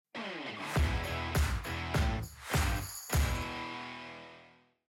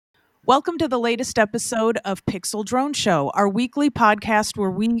Welcome to the latest episode of PiXL Drone Show, our weekly podcast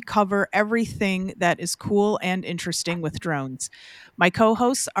where we cover everything that is cool and interesting with drones. My co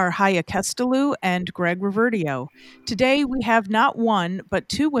hosts are Haya Kestelou and Greg Reverdio. Today we have not one, but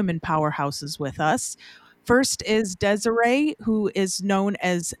two women powerhouses with us. First is Desiree, who is known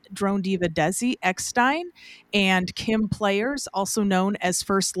as Drone Diva Desi Eckstein, and Kim Players, also known as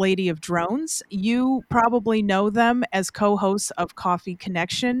First Lady of Drones. You probably know them as co hosts of Coffee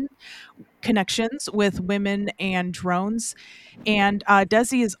Connections with Women and Drones. And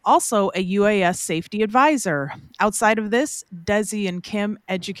Desi is also a UAS safety advisor. Outside of this, Desi and Kim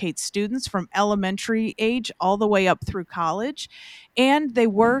educate students from elementary age all the way up through college, and they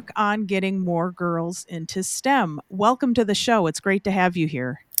work on getting more girls into STEM. Welcome to the show. It's great to have you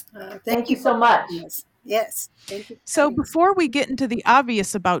here. Thank you you for so much. having us. Yes, thank you for So, having us. before we get into the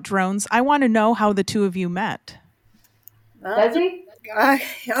obvious about drones, I want to know how the two of you met. Desi? Uh,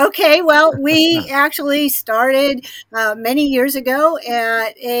 okay, well, we actually started many years ago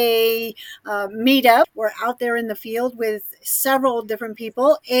at a meetup. We're out there in the field with several different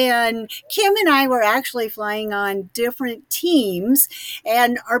people, and Kim and I were actually flying on different teams,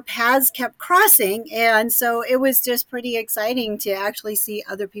 and our paths kept crossing. And so it was just pretty exciting to actually see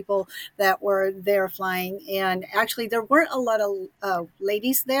other people that were there flying. And actually, there weren't a lot of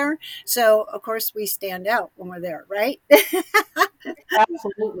ladies there. So, of course, we stand out when we're there, right?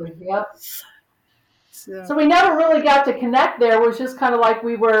 Absolutely. Yep. So, So we never really got to connect there. It was just kind of like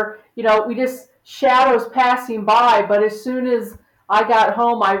we were, we just shadows passing by. But as soon as I got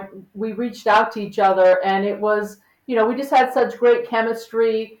home, we reached out to each other, and it was, we just had such great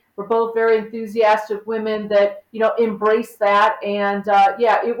chemistry. We're both very enthusiastic women that embrace that, and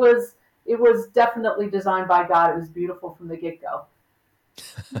yeah, it was definitely designed by God. It was beautiful from the get go.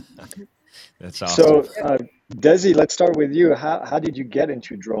 That's awesome. So, Desi, let's start with you. How did you get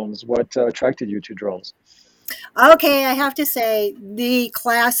into drones? What attracted you to drones? okay, I have to say the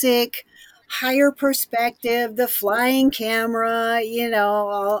classic higher perspective, the flying camera,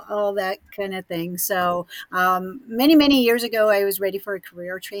 all that kind of thing. So, many, many years ago, I was ready for a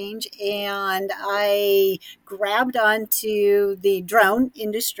career change and I grabbed onto the drone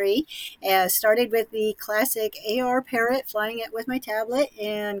industry. Started with the classic AR Parrot, flying it with my tablet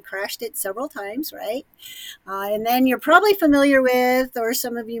and crashed it several times, right? And then you're probably familiar with, or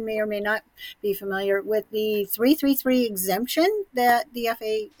some of you may or may not be familiar with, the 333 exemption that the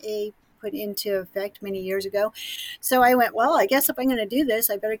FAA put into effect many years ago. So I went, well, I guess if I'm going to do this,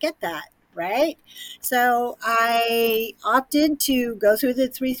 I better get that. Right. So I opted to go through the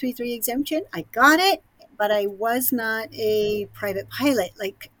 333 exemption. I got it, but I was not a private pilot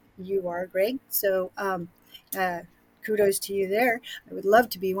like you are, Greg. So kudos to you there. I would love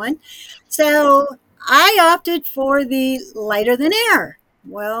to be one. So I opted for the lighter than air.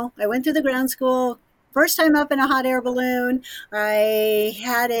 Well, I went through the ground school. First time up in a hot air balloon, I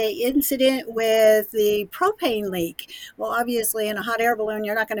had an incident with the propane leak. Well, obviously, in a hot air balloon,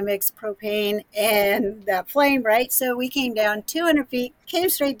 you're not going to mix propane and that flame, right? So we came down 200 feet, came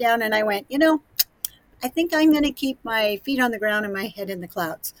straight down, and I went, I think I'm going to keep my feet on the ground and my head in the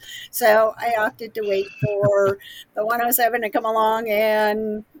clouds. So I opted to wait for the 107 to come along,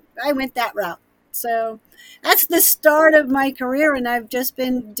 and I went that route. So that's the start of my career, and I've just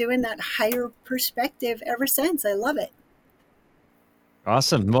been doing that higher perspective ever since. I love it.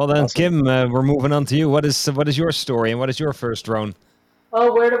 Awesome. Well then, Awesome. Kim, we're moving on to you. What is your story and what is your first drone?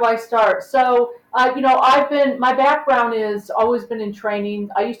 Oh, where do I start? So, my background is always been in training.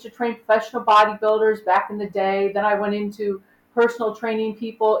 I used to train professional bodybuilders back in the day. Then I went into personal training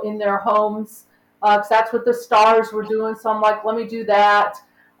people in their homes because that's what the stars were doing. So I'm like, let me do that.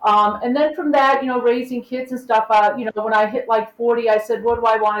 And then from that, raising kids and stuff, when I hit like 40, I said, what do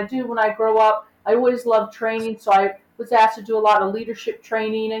I want to do when I grow up? I always loved training. So I was asked to do a lot of leadership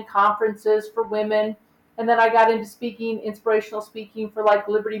training and conferences for women. And then I got into speaking, inspirational speaking for like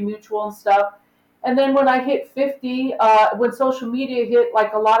Liberty Mutual and stuff. And then when I hit 50, when social media hit,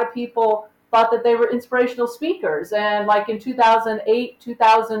 like a lot of people thought that they were inspirational speakers. And like in 2008,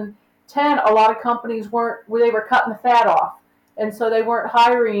 2010, a lot of companies they were cutting the fat off. And so they weren't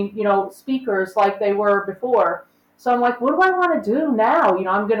hiring, speakers like they were before. So I'm like, what do I want to do now?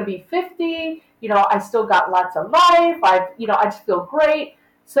 I'm going to be 50. I still got lots of life. I just feel great.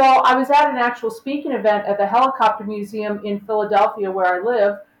 So I was at an actual speaking event at the Helicopter Museum in Philadelphia, where I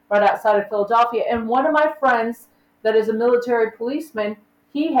live, right outside of Philadelphia. And one of my friends that is a military policeman,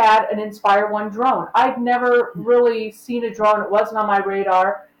 he had an Inspire One drone. I'd never really seen a drone. It wasn't on my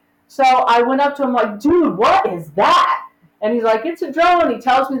radar. So I went up to him like, dude, what is that? And he's like, it's a drone. He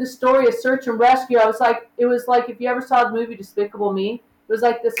tells me the story of search and rescue. It was like if you ever saw the movie Despicable Me, it was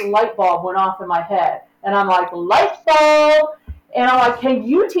like this light bulb went off in my head. And I'm like, light bulb! And I'm like, can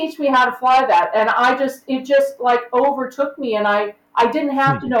you teach me how to fly that? And it just like overtook me. And I didn't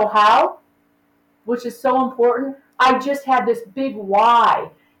have to Hmm. know how, which is so important. I just had this big why.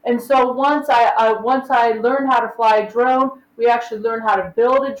 And so once I learned how to fly a drone, we actually learned how to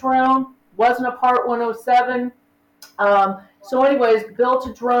build a drone. Wasn't a Part 107. So, anyways, built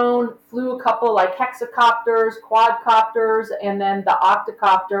a drone, flew a couple like hexacopters, quadcopters, and then the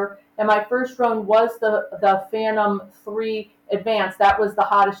octocopter. And my first drone was the Phantom 3 Advanced. That was the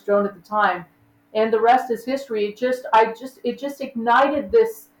hottest drone at the time. And the rest is history. It just ignited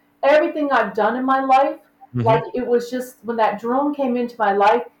this everything I've done in my life. Hmm. Like it was just when that drone came into my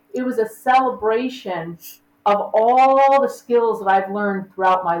life, it was a celebration of all the skills that I've learned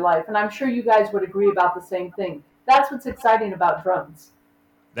throughout my life. And I'm sure you guys would agree about the same thing. That's what's exciting about drones.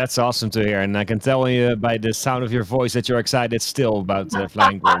 That's awesome to hear, and I can tell you by the sound of your voice that you're excited still about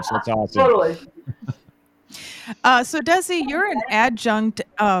flying drones. That's awesome. Totally. So, Desi, you're an adjunct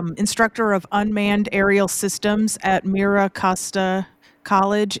instructor of unmanned aerial systems at Mira Costa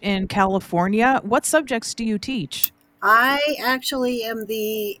College in California. What subjects do you teach? I actually am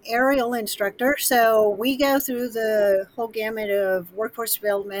the aerial instructor, so we go through the whole gamut of workforce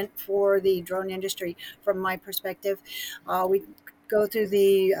development for the drone industry. From my perspective, we go through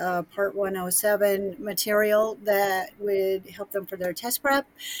the Part 107 material that would help them for their test prep.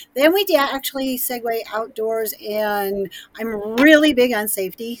 Then we actually segue outdoors, and I'm really big on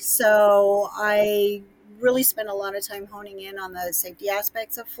safety, so I really spend a lot of time honing in on the safety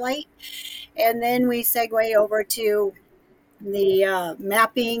aspects of flight. And then we segue over to the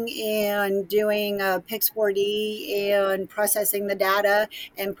mapping and doing Pix4D and processing the data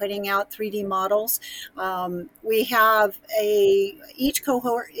and putting out 3D models. We have each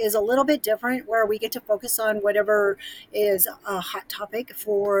cohort is a little bit different where we get to focus on whatever is a hot topic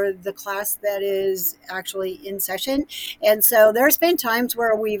for the class that is actually in session. And so there's been times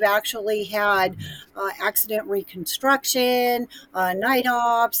where we've actually had accident reconstruction, night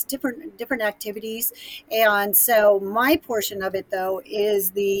ops, different activities. And so my portion of it though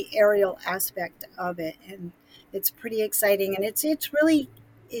is the aerial aspect of it, and it's pretty exciting, and it's really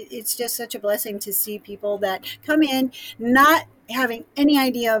it's just such a blessing to see people that come in not having any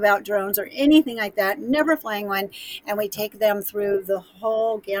idea about drones or anything like that, never flying one, and we take them through the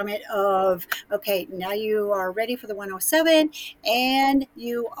whole gamut of, okay, now you are ready for the 107 and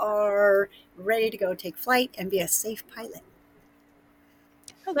you are ready to go take flight and be a safe pilot.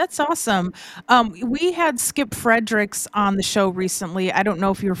 Oh, that's awesome. We had Skip Fredericks on the show recently. I don't know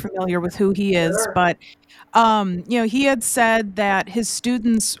if you're familiar with who he is, Sure. but he had said that his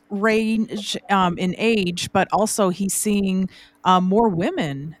students range in age, but also he's seeing more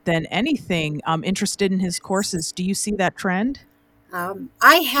women than anything interested in his courses. Do you see that trend?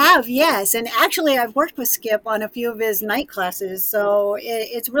 I have, yes. And actually, I've worked with Skip on a few of his night classes. So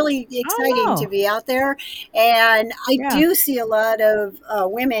it's really Oh, exciting to wow. be out there. And I Yeah. do see a lot of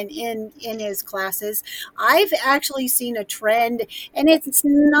women in his classes. I've actually seen a trend, and it's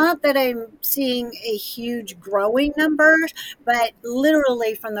not that I'm seeing a huge growing number, but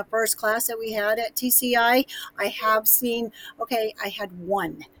literally from the first class that we had at TCI, I have seen, okay, I had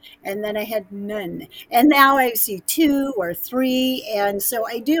one, and then I had none. And now I see two or three. And so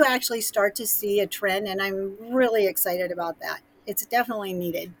I do actually start to see a trend, and I'm really excited about that. It's definitely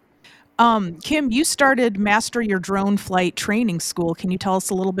needed. Kim, you started Master Your Drone Flight Training School. Can you tell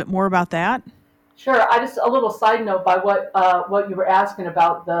us a little bit more about that? Sure. I just a little side note by what you were asking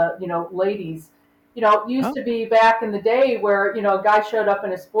about the ladies. It used Oh, to be back in the day where a guy showed up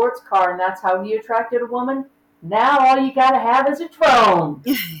in a sports car and that's how he attracted a woman. Now all you got to have is a drone,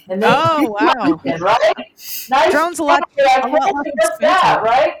 and they can do oh, wow. anything, right? Nice Drones try. Like, a lot less hey, what's expensive. that,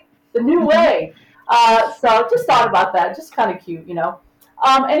 right? The new Hmm. way. So just thought about that. Just kind of cute.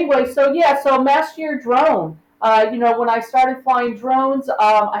 Anyway, so yeah, so master your drone. When I started flying drones,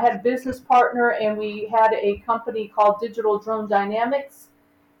 I had a business partner, and we had a company called Digital Drone Dynamics,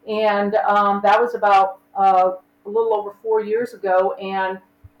 and that was about a little over 4 years ago. And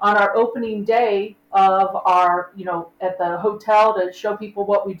on our opening day of our, at the hotel to show people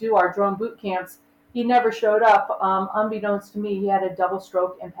what we do, our drone boot camps, he never showed up. Unbeknownst to me, he had a double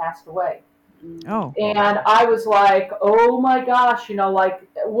stroke and passed away. Oh, And I was like, oh my gosh, like,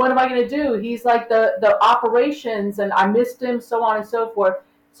 what am I going to do? He's like the operations, and I missed him, so on and so forth.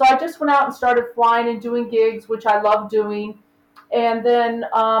 So I just went out and started flying and doing gigs, which I love doing. And then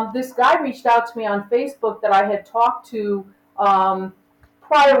this guy reached out to me on Facebook that I had talked to um,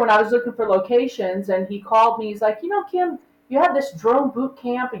 prior when I was looking for locations. And he called me. He's like, Kim, you have this drone boot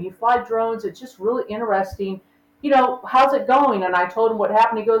camp and you fly drones. It's just really interesting. how's it going? And I told him what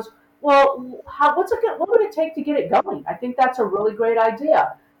happened. He goes, well, what would it take to get it going? I think that's a really great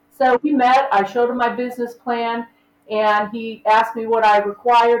idea. So we met, I showed him my business plan, and he asked me what I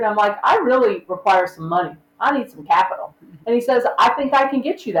required. I'm like, I really require some money. I need some capital. And he says, I think I can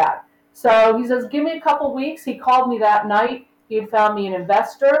get you that. So he says, give me a couple weeks. He called me that night. He had found me an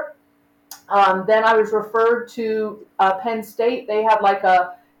investor. Then I was referred to Penn State.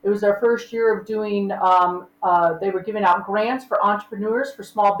 It was their first year of doing, they were giving out grants for entrepreneurs, for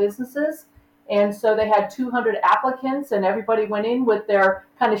small businesses. And so they had 200 applicants, and everybody went in with their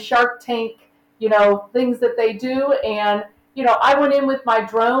kind of Shark Tank, things that they do. And, I went in with my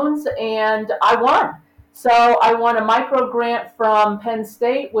drones and I won. So I won a micro grant from Penn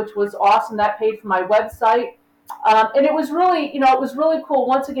State, which was awesome. That paid for my website. And it was really, cool.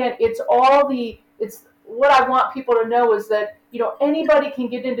 Once again, it's what I want people to know is that, anybody can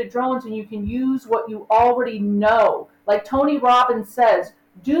get into drones and you can use what you already know. Like Tony Robbins says,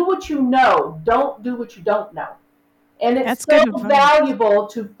 do what you know, don't do what you don't know. And it's That's so good advice. valuable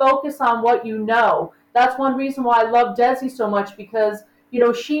to focus on what you know. That's one reason why I love Desi so much, because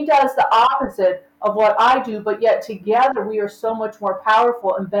she does the opposite of what I do, but yet together we are so much more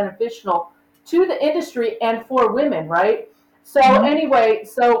powerful and beneficial to the industry and for women, right? So Mhm. anyway,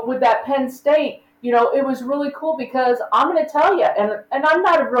 so with that Penn State, it was really cool because I'm going to tell you, and I'm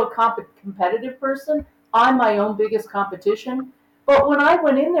not a real competitive person. I'm my own biggest competition. But when I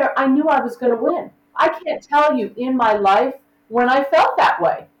went in there, I knew I was going to win. I can't tell you in my life when I felt that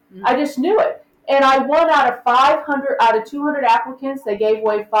way. I just knew it. And I won out of 500, out of 200 applicants. They gave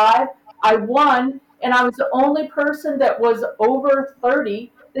away 5. I won, and I was the only person that was over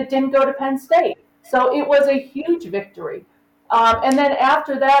 30 that didn't go to Penn State. So it was a huge victory. And then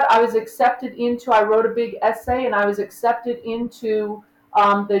after that, I wrote a big essay, and I was accepted into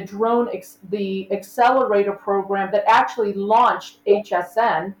the accelerator program that actually launched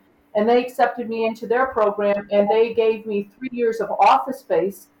HSN, and they accepted me into their program, and they gave me 3 years of office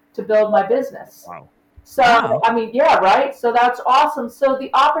space to build my business. Wow. So, Wow. I mean, yeah, right. So that's awesome. So the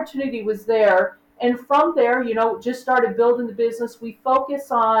opportunity was there. And from there, just started building the business. We get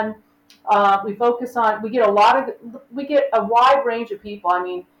a wide range of people. I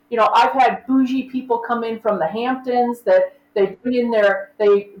mean, I've had bougie people come in from the Hamptons that they bring in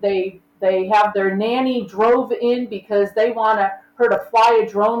they have their nanny drove in because they want her to fly a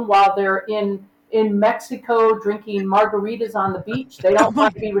drone while they're in Mexico drinking margaritas on the beach. They Oh don't my.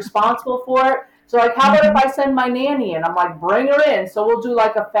 want to be responsible for it. So like, how about if Mhm. I send my nanny in? I'm like, bring her in. So we'll do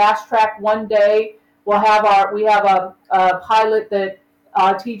like a fast track one day. We have a pilot that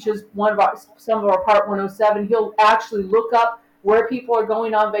teaches some of our Part 107. He'll actually look up where people are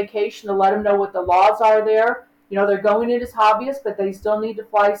going on vacation to let them know what the laws are there. They're going in as hobbyists, but they still need to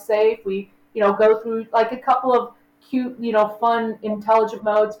fly safe. We, go through like a couple of cute, fun, intelligent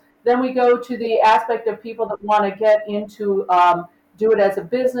modes. Then we go to the aspect of people that want to get into do it as a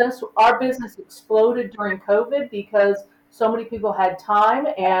business. Our business exploded during COVID because so many people had time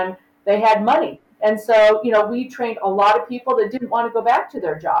and they had money. And so, we trained a lot of people that didn't want to go back to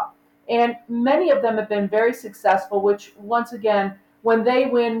their job. And many of them have been very successful, which, once again, when they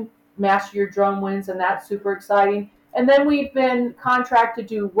win, Master Your Drone wins, and that's super exciting. And then we've been contracted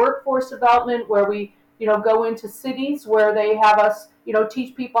to do workforce development where we, go into cities where they have us,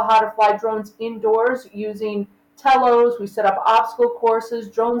 teach people how to fly drones indoors using telos. We set up obstacle courses,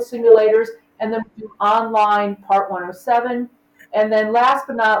 drone simulators, and then we do online Part 107. And then last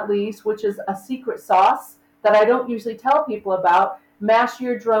but not least, which is a secret sauce that I don't usually tell people about, Master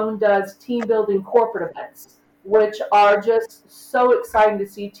Your Drone does team building corporate events, which are just so exciting to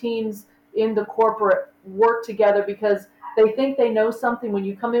see teams in the corporate work together because they think they know something. When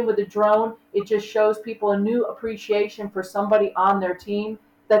you come in with a drone, it just shows people a new appreciation for somebody on their team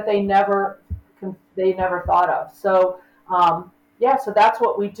that they never thought of. So yeah, so that's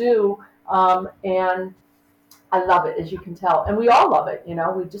what we do, and I love it, as you can tell, and we all love it.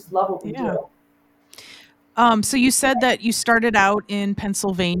 We just love what we Yeah. do. So you said that you started out in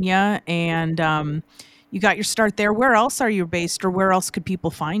Pennsylvania and you got your start there. Where else are you based, or where else could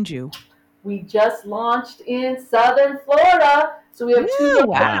people find you? We just launched in Southern Florida, so we have two Woo,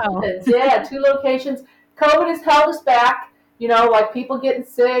 Wow. wow. locations. Yeah, two locations. COVID has held us back, like people getting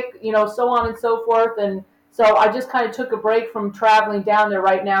sick, so on and so forth. And so I just kind of took a break from traveling down there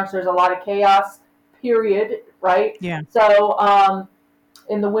right now because there's a lot of chaos, period, right? Yeah. So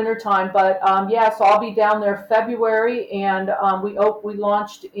in the wintertime. But yeah, so I'll be down there February, and we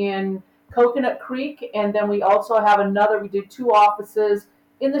launched in Coconut Creek, and then we also have another. We did 2 offices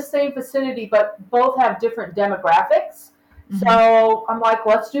in the same vicinity, but both have different demographics. Mhm. So I'm like,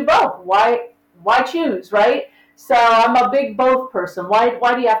 let's do both. Why choose, right? So I'm a big both person. Why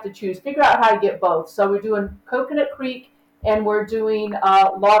do you have to choose? Figure out how to get both. So we're doing Coconut Creek and we're doing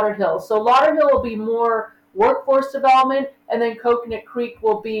Lauderhill. So Lauderhill will be more workforce development, and then Coconut Creek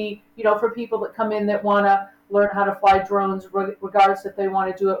will be, for people that come in that want to learn how to fly drones, regardless if they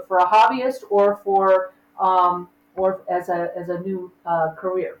want to do it for a hobbyist or as a new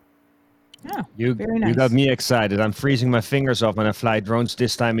career. Yeah, You very you got nice. me excited. I'm freezing my fingers off when I fly drones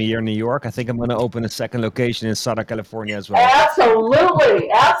this time of year in New York. I think I'm going to open a second location in Southern California as well. Absolutely.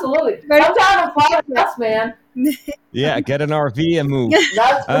 But Come down and fly with us, man. Yeah, get an RV and move.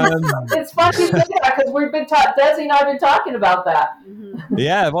 That's Um, it's funny you say that because we've been Desi and I've been talking about that.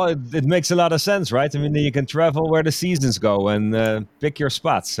 yeah, well, it makes a lot of sense, right? I mean, you can travel where the seasons go and pick your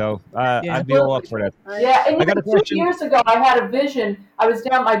spots. So Yeah. I'd be all up for that. Yeah, and I got a two question. years ago, I had a vision. I was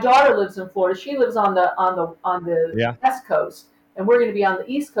down. My daughter lives in Florida. She lives on the Yeah, West Coast, and we're going to be on the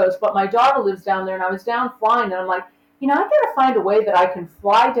East Coast. But my daughter lives down there, and I was down flying, and I'm like, I got to find a way that I can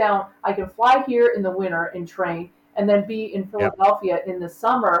fly down. I can fly here in the winter and train, and then be in yeah, Philadelphia in the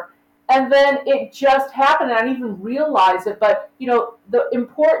summer. And then it just happened, and I didn't even realize it. But the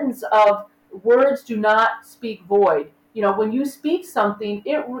importance of words do not speak void. When you speak something,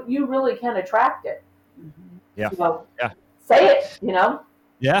 you really can attract it. yeah, So yeah. say it.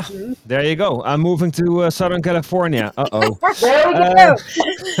 Yeah, there you go. I'm moving to Southern California. Uh-oh. There we there go. you Uh,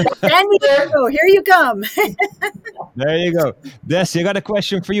 go. San Diego, here you come. There you go. Des, I got a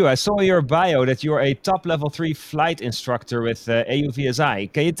question for you. I saw in your bio that you're a top level 3 flight instructor with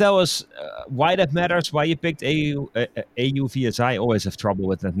AUVSI. Can you tell us why that matters, why you picked AUVSI? Always have trouble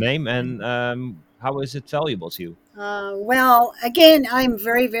with that name. And how is it valuable to you? Well, again, I'm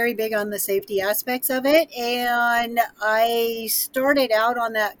very, very big on the safety aspects of it. And I started out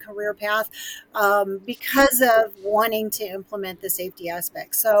on that career path because of wanting to implement the safety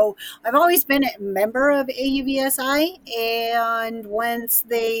aspects. So I've always been a member of AUVSI. And once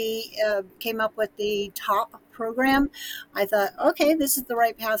they came up with the top program, I thought, okay, this is the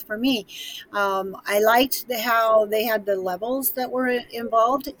right path for me. I liked how they had the levels that were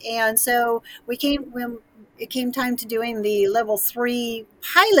involved. And so when it came time to doing the level 3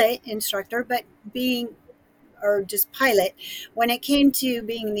 pilot instructor, but being or just pilot. When it came to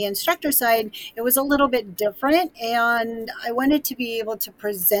being the instructor side, it was a little bit different, and I wanted to be able to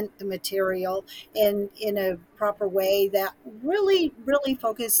present the material in a proper way that really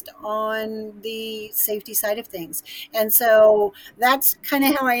focused on the safety side of things. And so that's kind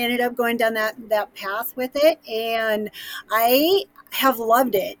of how I ended up going down that path with it, and I have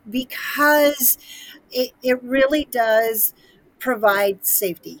loved it because it really does provide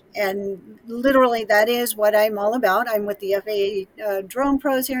safety. And literally, that is what I'm all about. I'm with the FAA Drone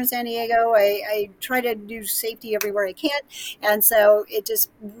Pros here in San Diego. I try to do safety everywhere I can. And so it just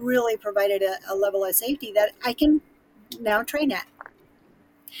really provided a level of safety that I can now train at.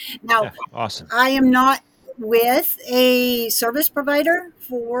 Now, Yeah, awesome. I am not with a service provider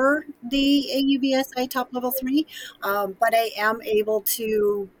for the AUVSI Top Level 3, but I am able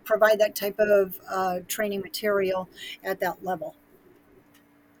to provide that type of training material at that level.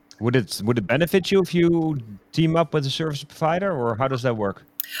 Would it benefit you if you team up with a service provider, or how does that work?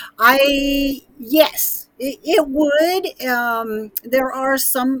 Yes, it would. There are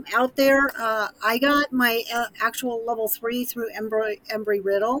some out there. I got my actual level 3 through Embry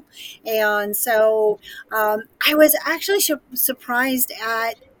Riddle, and so I was actually surprised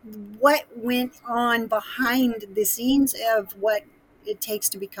at what went on behind the scenes of what it takes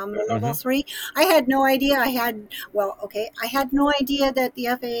to become the level Hmm. 3. I had no idea. I had no idea that the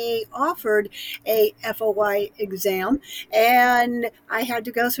FAA offered a FOI exam, and I had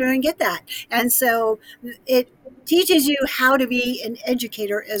to go through and get that. And so it teaches you how to be an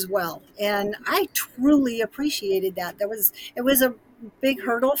educator as well. And I truly appreciated that. It was a big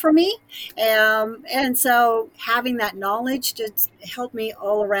hurdle for me. And so having that knowledge just helped me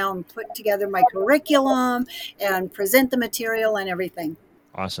all around put together my curriculum and present the material and everything.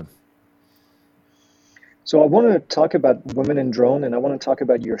 Awesome. So I want to talk about women in drone, and I want to talk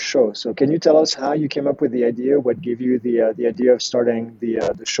about your show. So can you tell us how you came up with the idea? What gave you the idea of starting the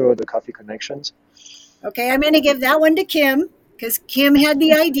show, the Coffee Connections? Okay, I'm going to give that one to Kim because Kim had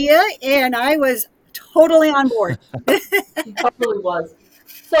the idea and I was totally on board. He totally was.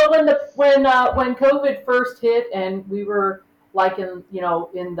 So when COVID first hit and we were like in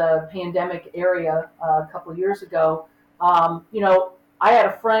the pandemic area a couple of years ago, I had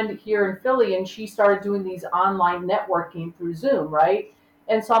a friend here in Philly and she started doing these online networking through Zoom, right?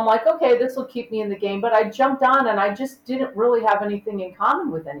 And so I'm like, okay, this will keep me in the game. But I jumped on and I just didn't really have anything in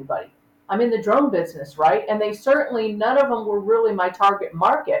common with anybody. I'm in the drone business, right? And none of them were really my target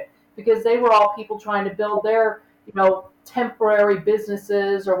market because they were all people trying to build their temporary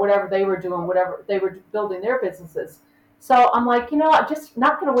businesses or whatever they were doing, whatever they were building their businesses. So I'm like, I'm just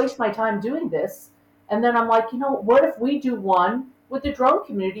not going to waste my time doing this. And then I'm like, what if we do one with the drone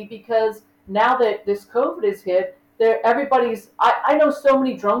community? Because now that this COVID has hit, I know so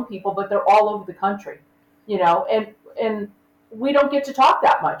many drone people, but they're all over the country, and we don't get to talk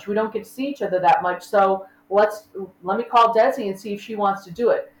that much. We don't get to see each other that much. So let me call Desi and see if she wants to do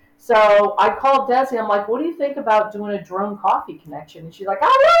it. So I called Desi. I'm like, what do you think about doing a drone coffee connection? And she's like, I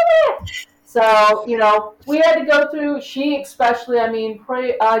love it. So, we had to go through, she especially,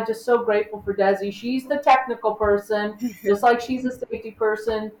 just so grateful for Desi. She's the technical person, just like she's a safety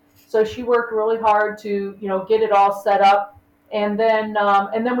person. So she worked really hard to, get it all set up. And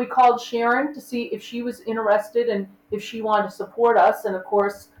then we called Sharon to see if she was interested and if she wanted to support us. And of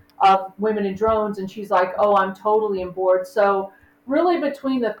course, Women in Drones. And she's like, oh, I'm totally on board. So really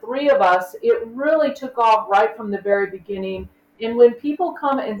between the three of us, it really took off right from the very beginning. And when people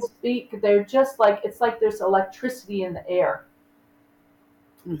come and speak, they're just like, it's like there's electricity in the air.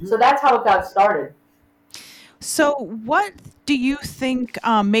 Mm-hmm. So that's how it got started. So what do you think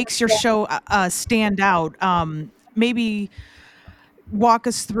makes your show stand out? Maybe walk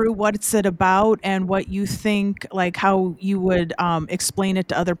us through what's it about and what you think, like how you would explain it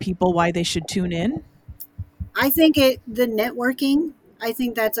to other people, why they should tune in. I think the networking, I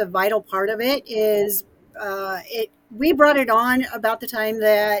think that's a vital part of it. Is we brought it on about the time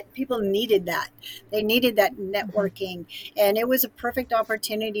that people needed that. They needed that networking, and it was a perfect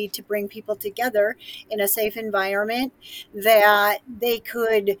opportunity to bring people together in a safe environment that they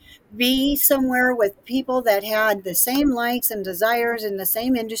could be somewhere with people that had the same likes and desires in the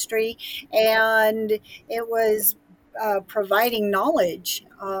same industry, and it was providing knowledge.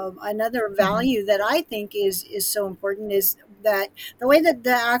 Another value that I think is so important is that the way that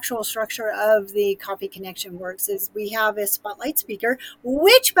the actual structure of the Coffee Connection works is we have a spotlight speaker,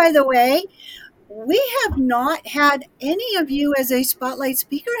 which, by the way, we have not had any of you as a spotlight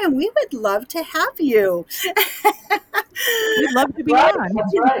speaker, and we would love to have you. We'd love to be on.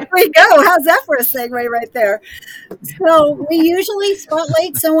 That's right. There we go. How's that for a segue right there? So we usually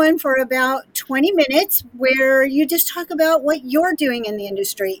spotlight someone for about 20 minutes where you just talk about what you're doing in the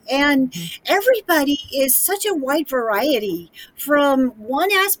industry. And everybody is such a wide variety from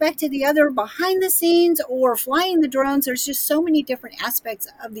one aspect to the other, behind the scenes or flying the drones. There's just so many different aspects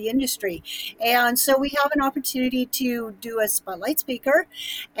of the industry. And so we have an opportunity to do a spotlight speaker.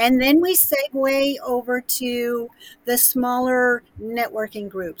 And then we segue over to the smaller networking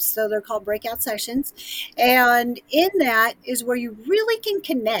groups. So they're called breakout sessions. And in that is where you really can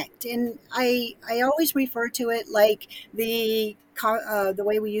connect. And I always refer to it like the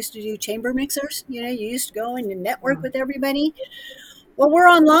way we used to do chamber mixers. You used to go in and network with everybody. Well, we're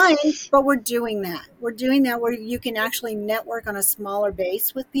online, but we're doing that. We're doing that where you can actually network on a smaller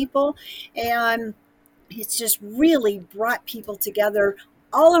base with people. And it's just really brought people together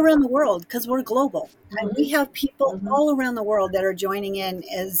all around the world because we're global. And we have people all around the world that are joining in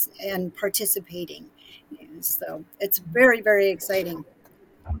and participating. So it's very, very exciting.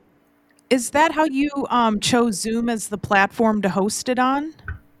 Is that how you chose Zoom as the platform to host it on?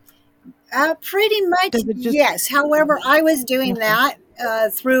 Pretty much, yes. However, I was doing that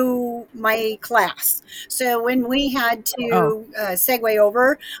through my class. So when we had to segue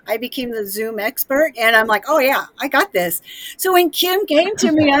over, I became the Zoom expert, and I'm like, oh yeah, I got this. So when Kim came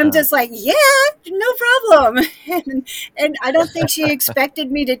to me, I'm just like, yeah, no problem. And I don't think she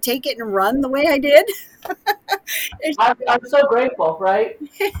expected me to take it and run the way I did. I'm so grateful, right?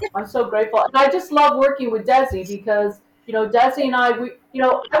 I'm so grateful. And I just love working with Desi because, Desi and I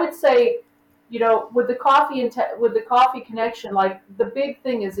I would say, with the coffee connection, like the big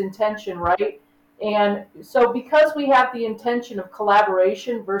thing is intention, right? And so because we have the intention of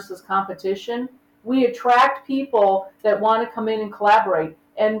collaboration versus competition, we attract people that want to come in and collaborate.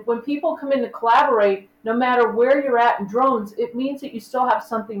 And when people come in to collaborate, no matter where you're at in drones, it means that you still have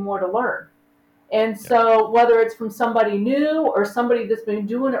something more to learn. And so whether it's from somebody new or somebody that's been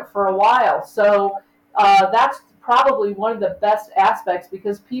doing it for a while. So that's probably one of the best aspects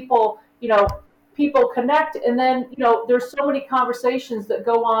because people connect. And then, there's so many conversations that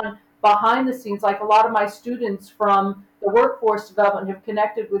go on behind the scenes. Like a lot of my students from the workforce development have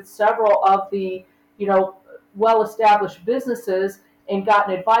connected with several of the, well-established businesses and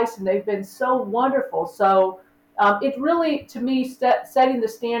gotten advice, and they've been so wonderful. So it really, to me, setting the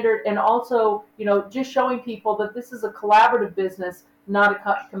standard and also, just showing people that this is a collaborative business, not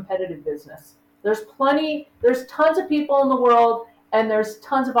a competitive business. There's tons of people in the world, and there's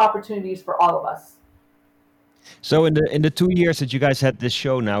tons of opportunities for all of us. So in the 2 years that you guys had this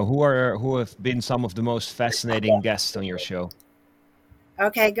show now, who have been some of the most fascinating guests on your show?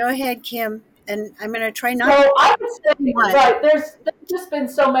 Okay, go ahead, Kim. And I'm going to try So not to I would say, one. right, there's just been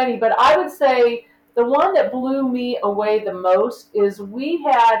so many, but I would say the one that blew me away the most is we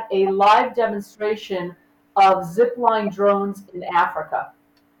had a live demonstration of zipline drones in Africa.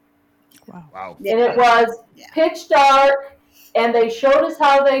 Wow. Wow. Yeah, And it was yeah. pitch dark, and they showed us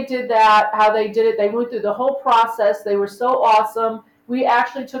how they did that, how they did it. They went through the whole process. They were so awesome. We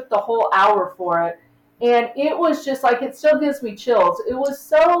actually took the whole hour for it, and it was just like, it still gives me chills. It was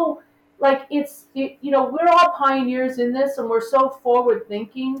so like, we're all pioneers in this, and we're so forward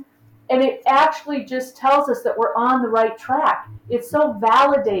thinking, and it actually just tells us that we're on the right track. It's so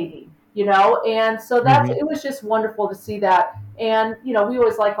validating, and so Hmm. it was just wonderful to see that. And we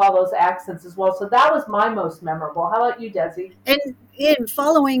always like all those accents as well. So that was my most memorable. How about you, Desi? And in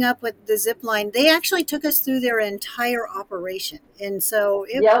following up with the zip line, they actually took us through their entire operation. And so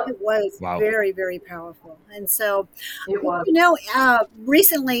it Yep, was Wow. very, very powerful. And so, it was.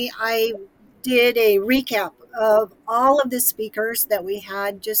 recently I did a recap of all of the speakers that we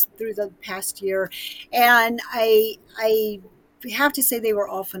had just through the past year. And I have to say they were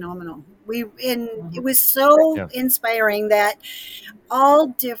all phenomenal. It Mhm. was so Yeah. inspiring that all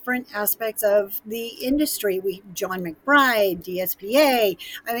different aspects of the industry. We John McBride, DSPA.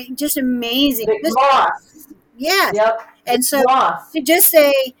 I mean, just amazing. Vic Just Moss. yes. Yep, Vic And so Moss. to just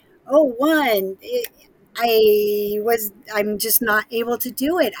say, oh, I'm just not able to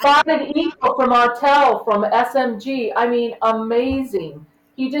do it. Spotted Eagle from Artel from SMG. I mean, amazing.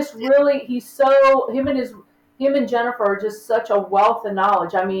 He just really, him and Jennifer are just such a wealth of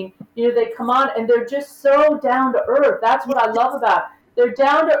knowledge. I mean, they come on and they're just so down to earth. That's what I love about it. They're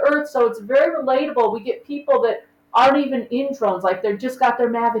down to earth, so it's very relatable. We get people that aren't even in drones, like they're just got their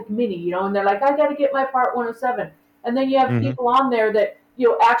Mavic Mini, and they're like, I got to get my Part 107. And then you have Hmm. people on there that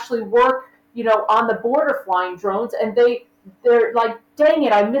actually work, on the border flying drones, and they're like, dang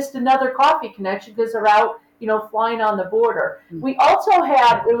it, I missed another coffee connection because they're out, flying on the border. We also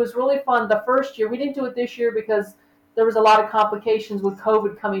had, it was really fun the first year. We didn't do it this year because there was a lot of complications with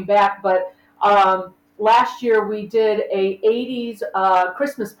COVID coming back, but last year we did a 80s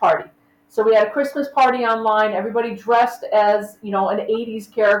Christmas party. So we had a Christmas party online, everybody dressed as, an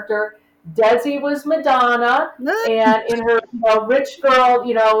 80s character. Desi was Madonna, and in her rich girl,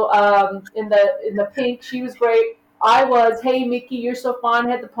 in the pink, she was great. I was, hey Mickey, you're so fun.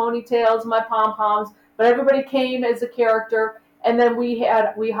 Had the ponytails, my pom poms, but everybody came as a character. And then we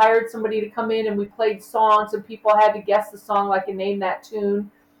hired somebody to come in and we played songs and people had to guess the song like and name that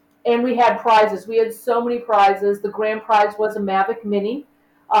tune. And we had prizes. We had so many prizes. The grand prize was a Mavic Mini.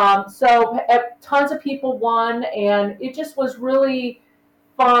 So tons of people won, and it just was really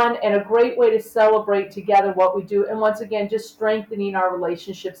fun and a great way to celebrate together what we do. And once again, just strengthening our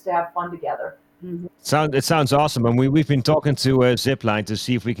relationships to have fun together. Mhm. It sounds awesome, and we've been talking to Zipline to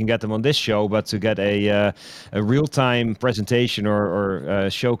see if we can get them on this show, but to get a real time presentation or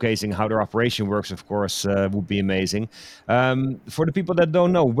showcasing how their operation works, of course, would be amazing. For the people that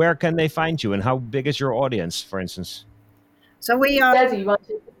don't know, where can they find you, and how big is your audience, for instance? So Desi, you want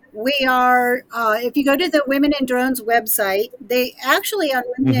to? if you go to the Women in Drones website, they actually, on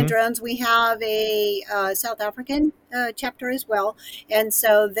Women in Hmm. Drones, we have a South African chapter as well. And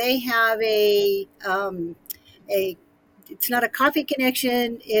so they have a it's not a coffee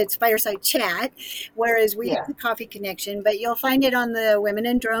connection, it's fireside chat, whereas we have Yeah. the coffee connection, but you'll find it on the Women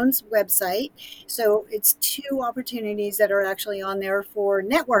in Drones website. So it's two opportunities that are actually on there for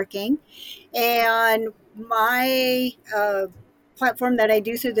networking. And my platform that I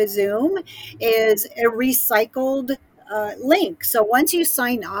do through the Zoom is a recycled link. So once you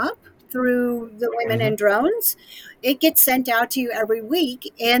sign up through the Women Hmm. in Drones, it gets sent out to you every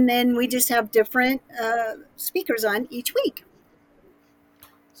week, and then we just have different speakers on each week.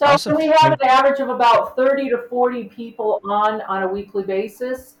 So Awesome. we have an average of about 30 to 40 people on a weekly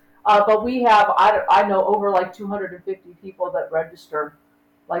basis. But we have, I know, over like 250 people that register,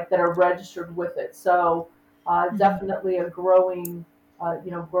 like that are registered with it. So Mhm. definitely a growing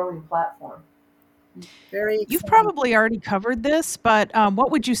platform. Very You've exciting. probably already covered this, but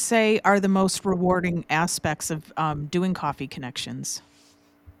what would you say are the most rewarding aspects of doing coffee connections?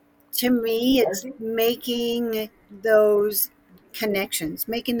 To me, it's Desi? making those connections,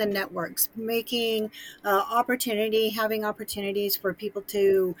 making the networks, making having opportunities for people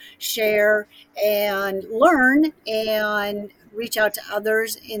to share and learn and reach out to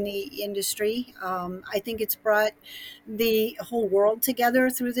others in the industry. I think it's brought the whole world together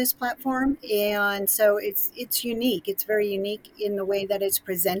through this platform, and so it's unique. It's very unique in the way that it's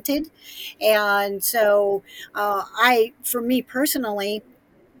presented, and so for me personally,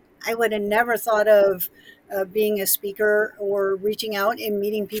 I would have never thought of being a speaker or reaching out and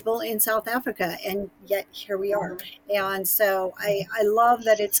meeting people in South Africa, and yet here we are. And so I love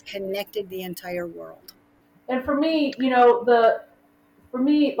that it's connected the entire world. And for me, the for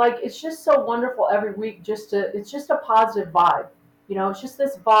me, like it's just so wonderful every week. It's just a positive vibe. It's just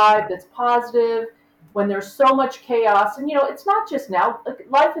this vibe that's positive when there's so much chaos. And it's not just now. Like,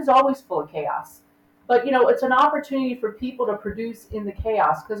 life is always full of chaos, but it's an opportunity for people to produce in the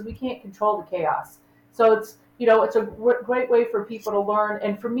chaos because we can't control the chaos. So it's a great way for people to learn.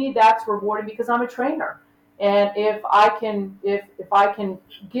 And for me, that's rewarding because I'm a trainer. And if I can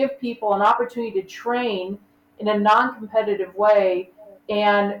give people an opportunity to train in a non-competitive way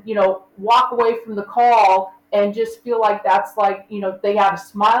and walk away from the call and just feel like that's like they have a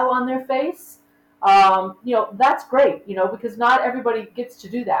smile on their face, that's great, because not everybody gets to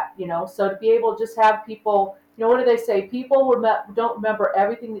do that. So to be able to just have people, what do they say, people don't remember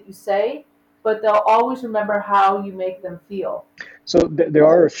everything that you say, but they'll always remember how you make them feel. So there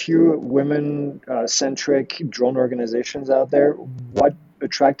are a few women-centric drone organizations out there. What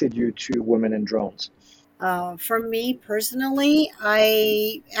attracted you to women in drones? For me personally,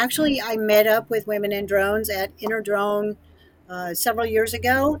 I met up with Women in Drones at Interdrone several years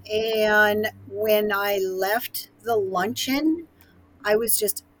ago, and when I left the luncheon, I was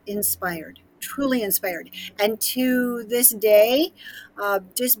just inspired, truly inspired. And to this day,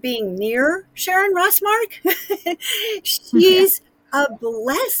 just being near Sharon Rossmark, Yeah. she's a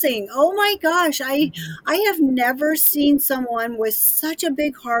blessing. Oh my gosh, I have never seen someone with such a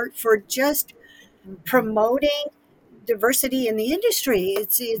big heart for just promoting diversity in the industry.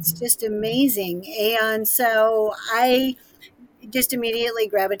 It's just amazing. And so I just immediately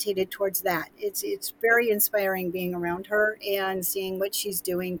gravitated towards that. It's very inspiring being around her and seeing what she's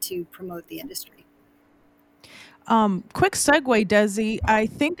doing to promote the industry. Quick segue, Desi. I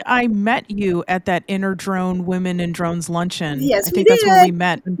think I met you at that Inner Drone Women in Drones luncheon. I Yes, we think that's where we did.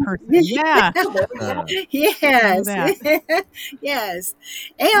 met in person. Yeah, Uh, I know Yes. that. Yes.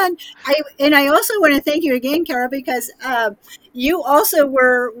 And I also want to thank you again, Kara, because you also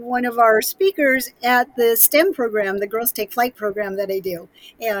were one of our speakers at the STEM program, the Girls Take Flight program that I do.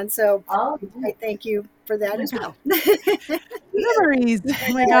 And so Oh, I thank you for Oh that my as God. well. Memories.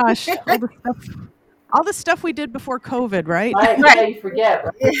 Oh my gosh. All the stuff we did before COVID, right? right. Yeah, Right. you forget,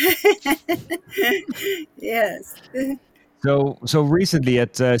 right? Yes. so recently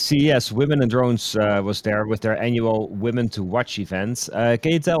at CES, Women in Drones was there with their annual Women to Watch event. Can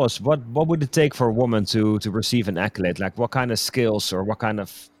you tell us what would it take for a woman to receive an accolade? Like what kind of skills or what kind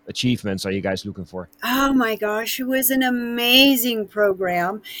of achievements are you guys looking for? Oh my gosh, it was an amazing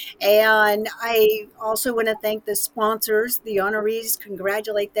program. And I also want to thank the sponsors, the honorees,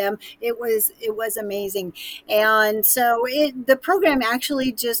 congratulate them. It was amazing. And so the program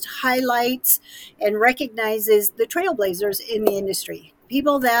actually just highlights and recognizes the trailblazers in the industry.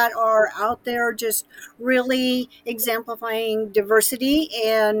 People that are out there just really exemplifying diversity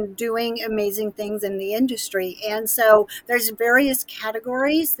and doing amazing things in the industry. And so there's various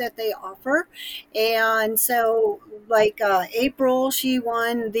categories that they offer, and so, like April, she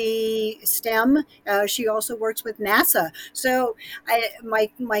won the STEM. She also works with NASA. So,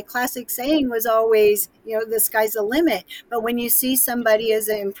 my classic saying was always, the sky's the limit. But when you see somebody as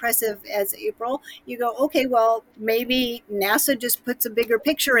impressive as April, you go, okay, well, maybe NASA just puts a bigger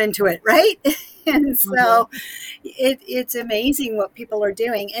picture into it, right? And Mhm. so, it's amazing what people are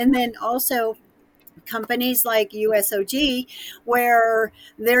doing. And then also companies like USOG, where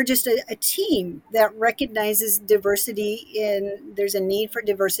they're just a team that recognizes diversity in there's a need for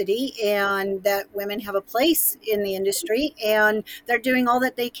diversity and that women have a place in the industry, and they're doing all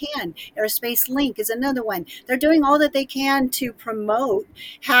that they can. Aerospace Link is another one. They're doing all that they can to promote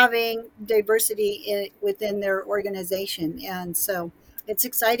having diversity within their organization, and so it's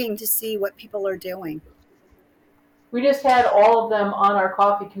exciting to see what people are doing. We just had all of them on our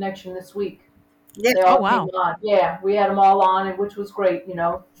coffee connection this week. Yeah. They Oh all came wow. on. Yeah, we had them all on, and which was great.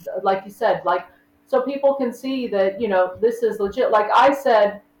 Like you said, like so people can see that this is legit. Like I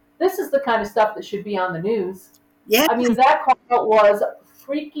said, this is the kind of stuff that should be on the news. Yeah. I mean, that call was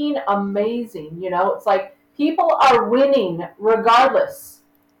freaking amazing. It's like people are winning regardless.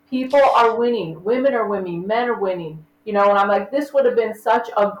 People are winning. Women are winning. Men are winning. And I'm like, this would have been such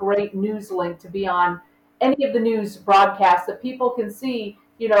a great news link to be on any of the news broadcasts that people can see,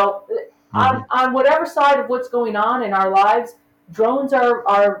 on whatever side of what's going on in our lives. drones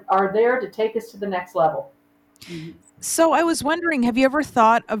are there to take us to the next level. So I was wondering, have you ever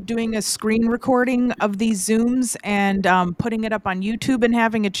thought of doing a screen recording of these Zooms and putting it up on YouTube and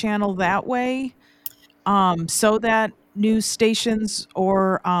having a channel that way, so that news stations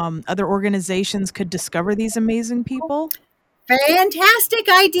or other organizations could discover these amazing people? Fantastic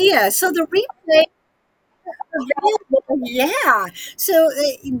idea. So the replay available, yeah. So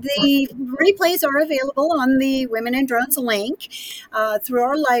the replays are available on the Women in Drones link through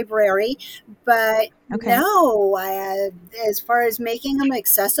our library. But Okay. no, as far as making them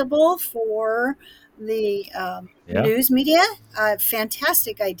accessible for the Yeah. news media,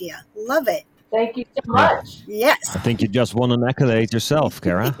 fantastic idea. Love it. Thank you so Yeah. much. Yes. I think you just won an accolade yourself,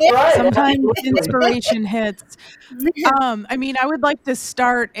 Kara. Right, Sometimes absolutely. inspiration hits. I mean, I would like to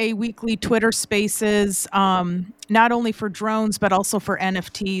start a weekly Twitter Spaces, not only for drones but also for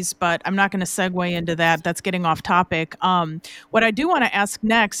NFTs. But I'm not going to segue into that. That's getting off topic. What I do want to ask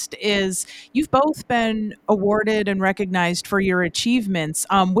next is, you've both been awarded and recognized for your achievements.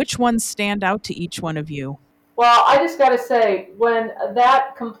 Which ones stand out to each one of you? Well, I just got to say, when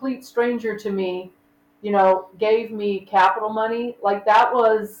that complete stranger to me, gave me capital money, like that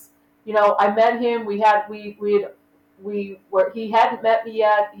was, I met him. He hadn't met me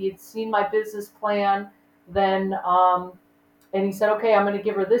yet. He had seen my business plan. Then, and he said, okay, I'm going to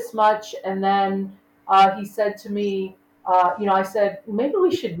give her this much. And then he said to me, I said, maybe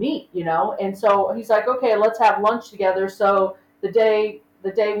we should meet, And so he's like, okay, let's have lunch together. So the day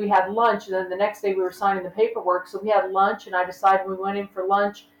we had lunch, and then the next day we were signing the paperwork. So we had lunch, and I decided when we went in for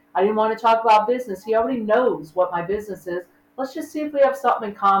lunch, I didn't want to talk about business. He already knows what my business is. Let's just see if we have something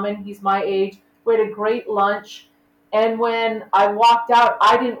in common. He's my age. We had a great lunch. And when I walked out,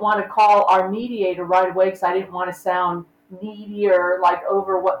 I didn't want to call our mediator right away because I didn't want to sound needy or like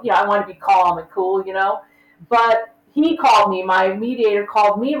over what, I want to be calm and cool. But he called me, my mediator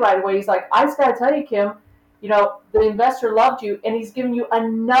called me right away. He's like, I just got to tell you, Kim, the investor loved you and he's giving you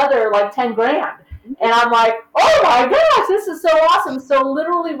another like 10 grand. And I'm like, oh my gosh, this is so awesome. So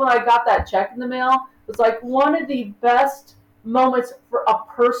literally when I got that check in the mail, it was like one of the best moments for a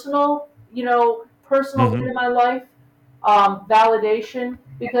personal win in my life, validation,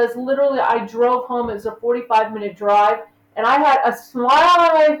 because literally I drove home. It was a 45-minute drive and I had a smile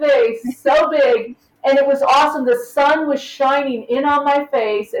on my face so big, and it was awesome. The sun was shining in on my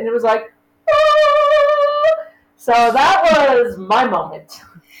face and it was like, ah! So that was my moment.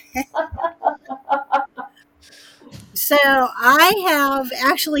 So I have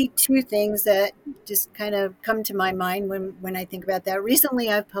actually two things that just kind of come to my mind when I think about that. Recently,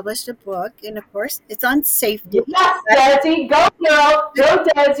 I've published a book, and of course, it's on safety. Yes, Desi, go girl, go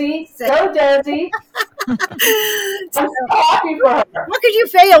Desi, go Desi. So, I'm so happy for her. how could you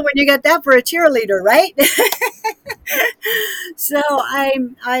fail when you got that for a cheerleader, right? So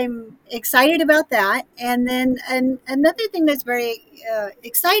I'm excited about that. And then another thing that's very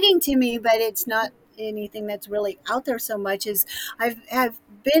exciting to me, but it's not anything that's really out there so much, is I've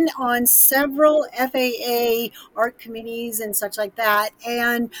been on several FAA art committees and such like that,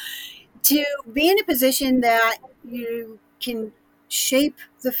 and to be in a position that you can shape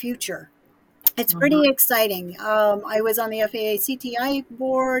the future, it's pretty exciting. I was on the FAA CTI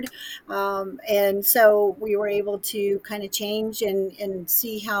board, and so we were able to kind of change and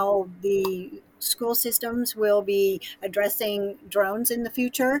see how the school systems will be addressing drones in the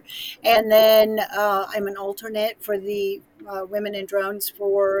future. And then I'm an alternate for the Women in Drones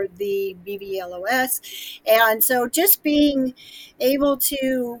for the BVLOS. And so just being able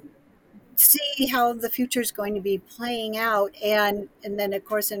to see how the future is going to be playing out, and then of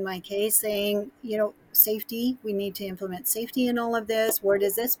course in my case saying, safety, we need to implement safety in all of this. Where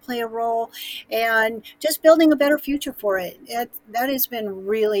does this play a role? And just building a better future for that has been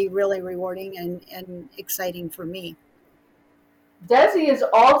really, really rewarding and exciting for me. Desi is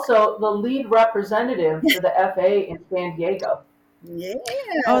also the lead representative for the FAA in San Diego. Yeah.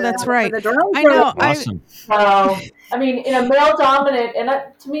 Oh, that's For right. the drone I know. program. Awesome. So, I mean, in a male dominant, and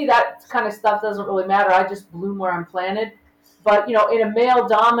to me, that kind of stuff doesn't really matter. I just bloom where I'm planted. But, in a male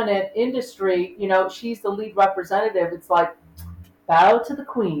dominant industry, she's the lead representative. It's like, bow to the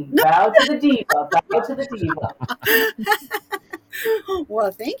queen, bow to the diva, bow to the diva.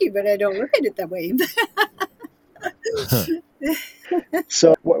 Well, thank you, but I don't look at it that way.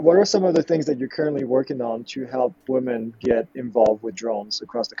 So, what are some of the things that you're currently working on to help women get involved with drones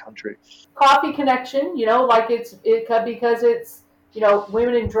across the country? Coffee Connection, like because it's,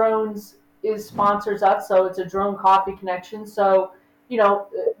 Women in Drones is sponsors us, so it's a drone coffee connection. So,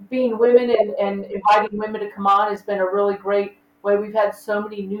 being women and inviting women to come on has been a really great way. We've had so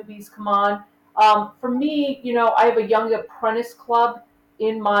many newbies come on. For me, I have a young apprentice club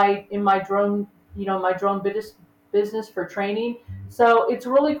in my drone, my drone business for training. So it's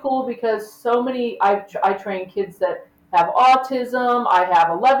really cool because so many I train kids that have autism. I have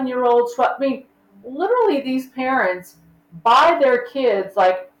 11-year-olds. I mean, literally these parents buy their kids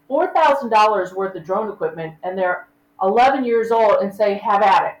like $4,000 worth of drone equipment, and they're 11 years old, and say, have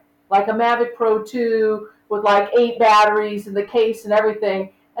at it. Like a Mavic Pro 2 with like 8 batteries and the case and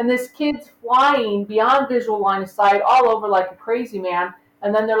everything. And this kid's flying beyond visual line of sight all over like a crazy man.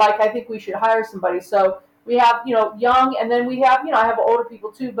 And then they're like, I think we should hire somebody. So we have, young, and then we have, I have older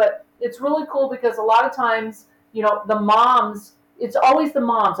people too. But it's really cool because a lot of times, the moms, it's always the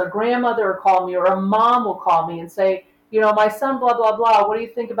moms. A grandmother will call me, or a mom will call me and say, my son, blah, blah, blah. What do you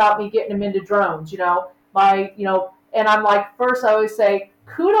think about me getting him into drones? And I'm like, first I always say,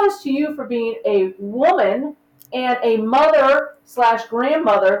 kudos to you for being a woman and a mother slash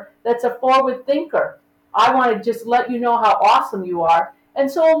grandmother that's a forward thinker. I want to just let you know how awesome you are. And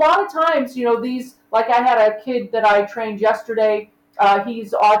so a lot of times, these, like I had a kid that I trained yesterday.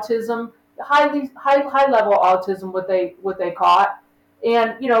 He's autism, high level autism, what they call it.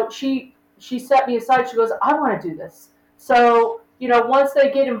 And she set me aside. She goes, I want to do this. So once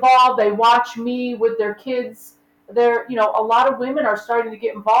they get involved, they watch me with their kids. A lot of women are starting to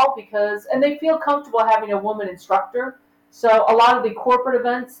get involved and they feel comfortable having a woman instructor. So a lot of the corporate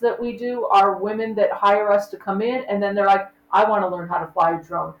events that we do are women that hire us to come in, and then they're like, I want to learn how to fly a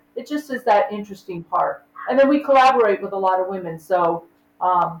drone. It just is that interesting part. And then we collaborate with a lot of women. So,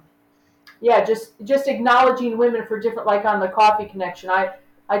 yeah, just acknowledging women for different, like on the Coffee Connection. I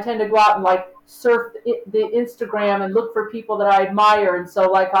tend to go out and like surf the Instagram and look for people that I admire. And so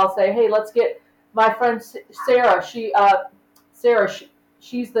like I'll say, hey, let's get my friend Sarah. She's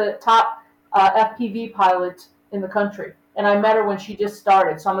the top FPV pilot in the country, and I met her when she just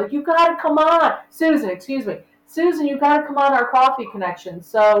started. So I'm like, you got to come on, Susan. Excuse me, Susan. You got to come on our Coffee Connection.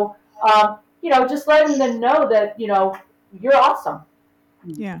 So just letting them know that you're awesome.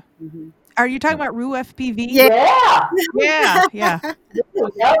 Yeah. Mm-hmm. Are you talking about Rue FPV? Yeah. Yeah.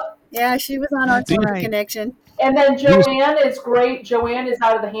 Yep. Yeah, she was on our Coffee Right. Connection. And then Joanne is great. Joanne is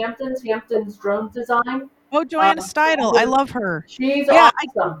out of the Hamptons Drone Design. Oh, Joanna Steidel. I love her. She's Yeah.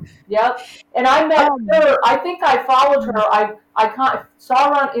 awesome. Yep. And I met Um, her. I think I followed her. I saw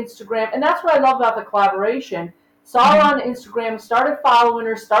her on Instagram, and that's what I love about the collaboration. Saw her on Instagram, started following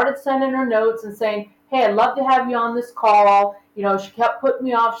her, started sending her notes and saying, "Hey, I'd love to have you on this call." She kept putting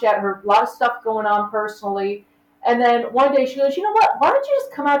me off. She had a lot of stuff going on personally. And then one day she goes, "You know what? Why don't you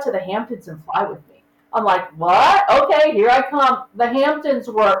just come out to the Hamptons and fly with me?" I'm like, "What? Okay, here I come." The Hamptons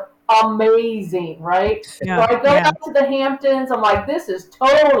were amazing, right? So yeah. I go Yeah. out to the Hamptons. I'm like, this is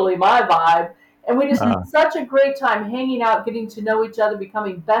totally my vibe. And we just had such a great time hanging out, getting to know each other,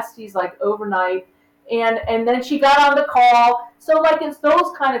 becoming besties like overnight. And then she got on the call. So like it's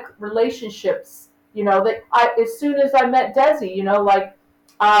those kind of relationships, that as soon as I met Desi,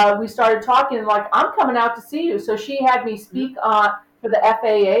 we started talking and like, I'm coming out to see you. So she had me speak for the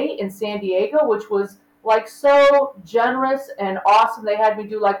FAA in San Diego, which was like so generous and awesome. They had me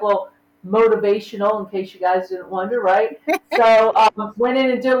do like little motivational, in case you guys didn't wonder, right? So went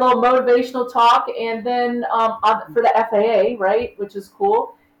in and did a little motivational talk, and then for the FAA, right, which is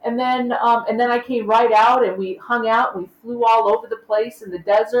cool. And then I came right out, and we hung out. And we flew all over the place in the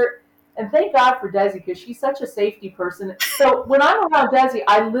desert. And thank God for Desi, because she's such a safety person. So when I'm around Desi,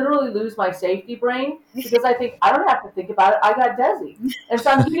 I literally lose my safety brain because I think I don't have to think about it. I got Desi. And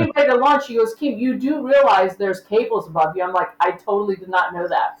so I'm getting ready to launch. She goes, Kim, you do realize there's cables above you. I'm like, I totally did not know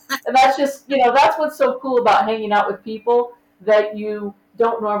that. And that's just, that's what's so cool about hanging out with people that you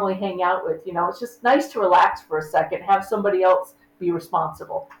don't normally hang out with. It's just nice to relax for a second, have somebody else be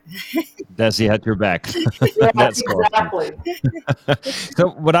responsible. Desi had your back. Yeah, That's exactly. awesome. So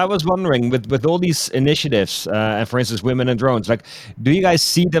what I was wondering with all these initiatives, and for instance, women and drones, like, do you guys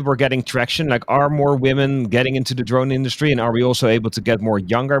see that we're getting traction? Like, are more women getting into the drone industry, and are we also able to get more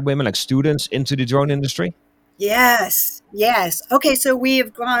younger women, like students, into the drone industry? Yes. Okay, so we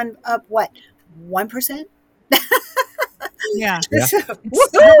have gone up what, 1%? Yeah. Yeah. So,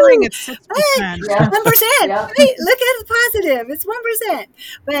 It's hovering woohoo! at 6%. Yeah. 1%. Yeah. Right? Look at the positive. It's 1%.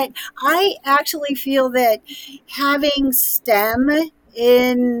 But I actually feel that having STEM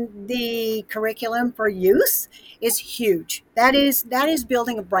in the curriculum for youth is huge. That is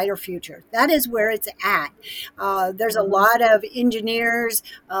building a brighter future. That is where it's at. There's a lot of engineers.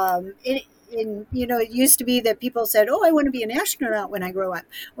 It used to be that people said, "Oh, I want to be an astronaut when I grow up."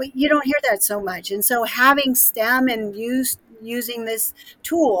 Well, you don't hear that so much. And so having STEM and using this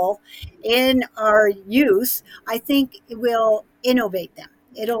tool in our youth, I think it will innovate them.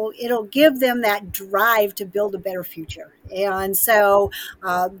 it'll give them that drive to build a better future. And so,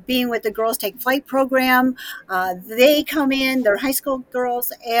 being with the Girls Take Flight program, they come in, they're high school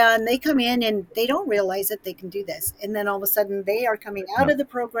girls, and they come in and they don't realize that they can do this. And then all of a sudden, they are coming out Yeah. of the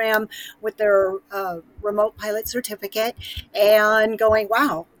program with their remote pilot certificate and going,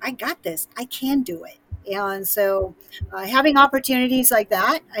 "Wow, I got this! I can do it." And so, having opportunities like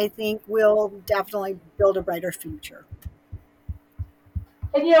that, I think, will definitely build a brighter future.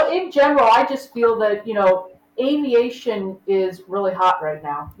 And in general, I just feel that aviation is really hot right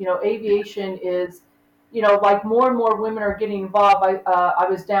now. Aviation is, like more and more women are getting involved. I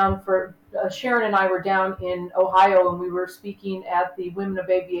was down for Sharon and I were down in Ohio, and we were speaking at the Women of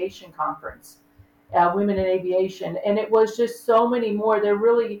Aviation conference, Women in Aviation, and it was just so many more. They're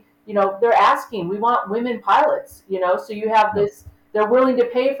really, they're asking, we want women pilots. So you have Yeah. this. They're willing to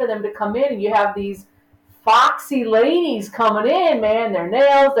pay for them to come in, and you have these foxy ladies coming in, man, their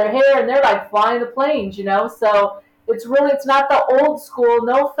nails, their hair, and they're like flying the planes. So it's not the old school,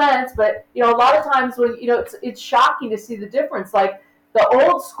 no offense, but a lot of times when it's shocking to see the difference. Like the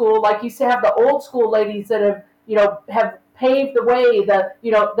old school, like you say, have the old school ladies that have paved the way.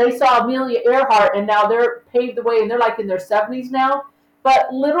 They saw Amelia Earhart and now they're paved the way, and they're like in their 70s now,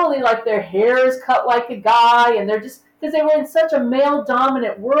 but literally like their hair is cut like a guy, and they're just because they were in such a male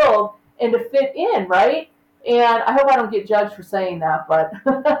dominant world and to fit in, right? And I hope I don't get judged for saying that, but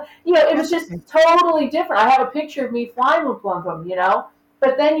it was That's just okay. totally different. I have a picture of me flying with one of them.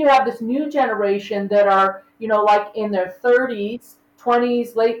 But then you have this new generation that are, like in their 30s,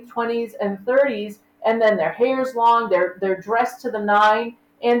 20s, late 20s and 30s, and then their hair's long, they're dressed to the nine,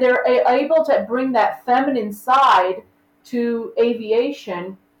 and they're able to bring that feminine side to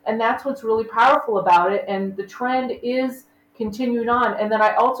aviation, and that's what's really powerful about it. And the trend is continuing on. And then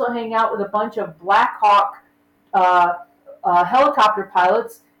I also hang out with a bunch of Black Hawk uh, helicopter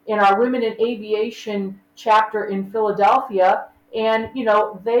pilots in our Women in Aviation chapter in Philadelphia, and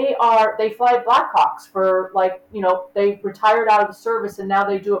they fly Blackhawks for, like, they retired out of the service and now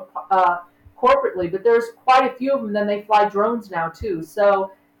they do it corporately. But there's quite a few of them. Then they fly drones now too.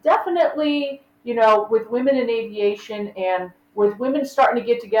 So definitely, with women in aviation and with women starting to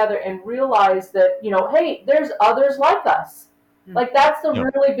get together and realize that hey, there's others like us. Like that's the Yeah.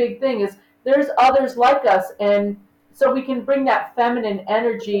 really big thing is there's others like us, and so we can bring that feminine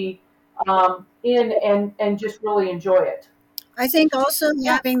energy in and just really enjoy it. I think also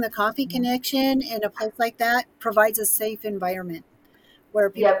Yeah. having the coffee connection in a place like that provides a safe environment where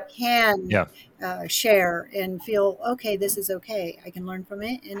people Yep. can Yeah. share and feel, okay, this is okay. I can learn from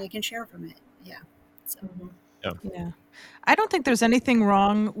it and I can share from it. Yeah. So, Mhm. Yeah. Yeah. I don't think there's anything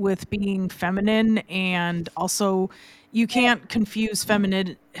wrong with being feminine, and also you can't confuse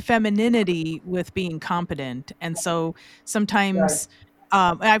femininity with being competent. And so Right. sometimes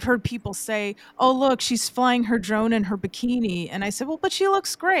I've heard people say, "Oh, look, she's flying her drone in her bikini," and I said, "Well, but she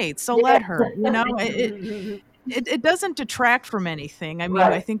looks great, so Yeah. let her." It doesn't detract from anything. I mean, I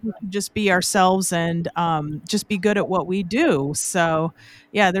Right. think we can just be ourselves and just be good at what we do. So,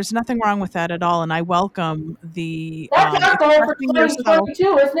 yeah, there's nothing wrong with that at all. And I welcome the That's our goal for expressing yourself.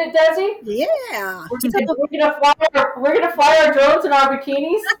 2022, isn't it, Desi? yeah. We're So, gonna we're gonna fly we're gonna fly our drones in our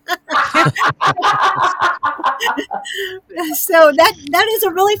bikinis. so that is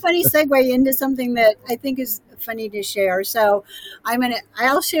a really funny segue into something that I think is funny to share. So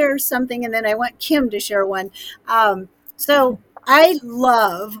I'll share something and then I want Kim to share one. So I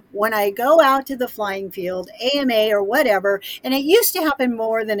love when I go out to the flying field, AMA or whatever, and it used to happen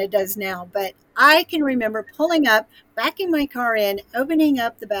more than it does now, but I can remember pulling up, backing my car in, opening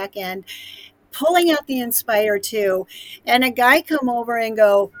up the back end, pulling out the Inspire 2, and a guy come over and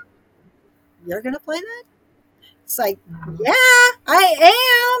go, "You're going to play that?" It's like, Mhm. yeah,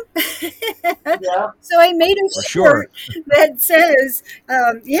 I am. Yeah. So I made a For sure. shirt that says,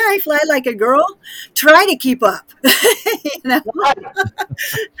 yeah, I fly like a girl. Try to keep up. you know? Right.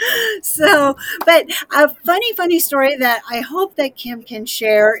 So, but a funny story that I hope that Kim can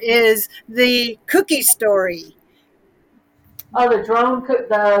share is the cookie story. Oh, the drone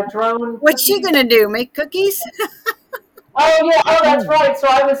What's she cookies. going to do? Make cookies? Oh yeah, oh that's right. So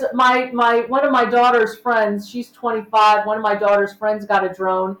I was my one of my daughter's friends. She's 25. One of my daughter's friends got a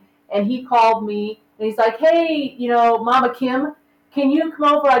drone, and he called me and he's like, "Hey, Mama Kim, can you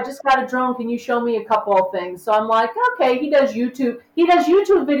come over? I just got a drone. Can you show me a couple of things?" So I'm like, "Okay." He does YouTube. He does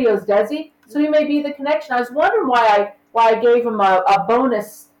YouTube videos, does he? So he may be the connection. I was wondering why I gave him a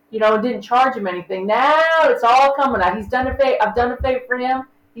bonus, and didn't charge him anything. Now it's all coming out. He's done a favor. I've done a favor for him.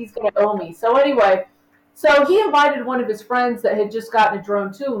 He's gonna owe me. So anyway. So he invited one of his friends that had just gotten a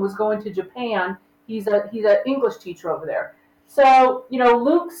drone too and was going to Japan. He's an English teacher over there. So,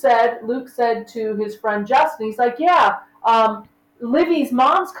 Luke said to his friend Justin, he's like, yeah, Livy's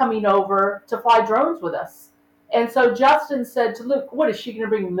mom's coming over to fly drones with us. And so Justin said to Luke, what, is she going to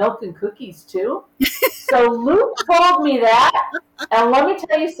bring milk and cookies too? So Luke told me that, and let me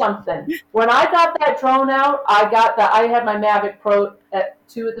tell you something. When I got that drone out, I had my Mavic Pro at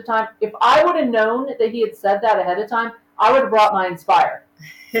 2 at the time. If I would have known that he had said that ahead of time, I would have brought my Inspire.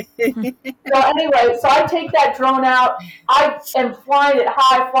 So anyway, so I take that drone out. I am flying it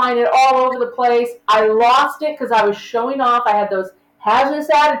high, flying it all over the place. I lost it because I was showing off. I had those hazardous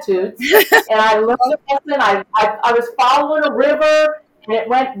attitudes, and I looked at it, and I was following a river, and it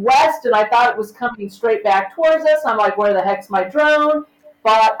went west, and I thought it was coming straight back towards us. I'm like, where the heck's my drone?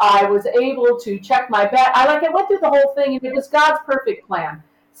 But I was able to check my back. I went through the whole thing, and it was God's perfect plan.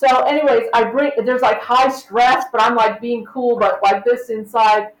 So, anyways, there's like high stress, but I'm like being cool, but like this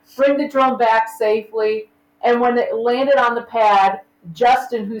inside. Bring the drone back safely. And when it landed on the pad,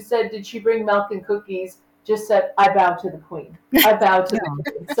 Justin, who said, "Did she bring milk and cookies?" just said, "I bow to the queen. I bow to the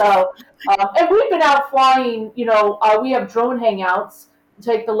queen." So, and we've been out flying. We have drone hangouts.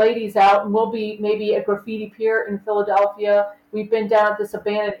 Take the ladies out, and we'll be maybe at Graffiti Pier in Philadelphia. We've been down at this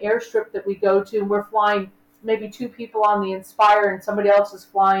abandoned airstrip that we go to, and we're flying maybe 2 people on the Inspire, and somebody else is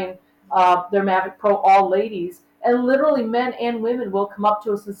flying their Mavic Pro, all ladies. And literally men and women will come up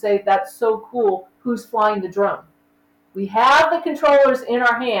to us and say, "That's so cool. Who's flying the drone?" We have the controllers in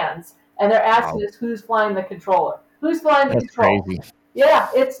our hands, and they're asking us who's flying the controller. Who's flying the That's controller? crazy. Yeah,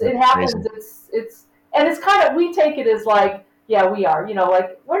 it happens. Crazy. It's kind of, we take it as like, yeah, we are.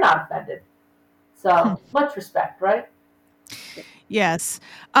 Like we're not offended. So much respect, right? Yes.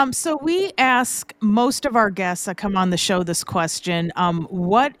 So we ask most of our guests that come on the show this question.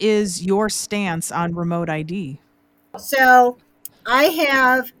 What is your stance on remote ID? So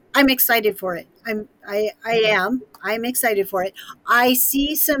I'm excited for it. I'm excited for it. I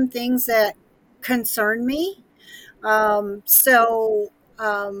see some things that concern me.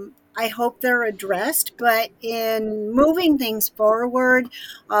 I hope they're addressed, but in moving things forward,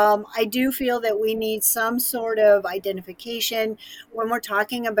 I do feel that we need some sort of identification when we're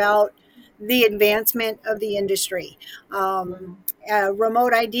talking about the advancement of the industry.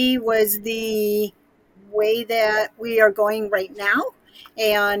 Remote ID was the way that we are going right now.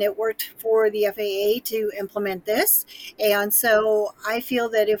 And it worked for the FAA to implement this. And so I feel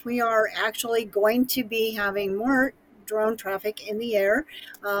that if we are actually going to be having more drone traffic in the air,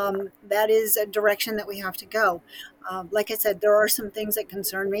 that is a direction that we have to go. Like I said, there are some things that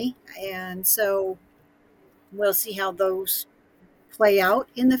concern me. And so we'll see how those play out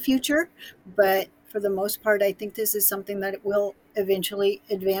in the future. But for the most part, I think this is something that will eventually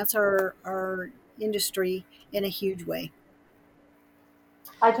advance our industry in a huge way.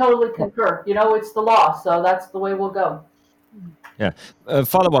 I totally concur. It's the law, so that's the way we'll go. Yeah. A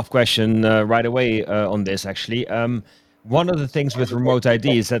follow-up question right away on this, actually. One of the things with remote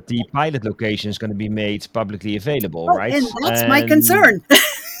ID is that the pilot location is going to be made publicly available, Oh, right? and that's my And concern.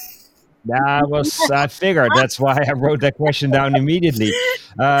 I figured that's why I wrote that question down immediately.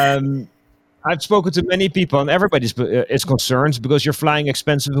 I've spoken to many people, and everybody's is concerned because you're flying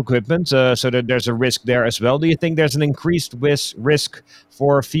expensive equipment, so that there's a risk there as well. Do you think there's an increased risk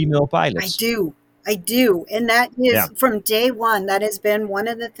for female I pilots? do. I do. And that Yeah. is from day one. That has been one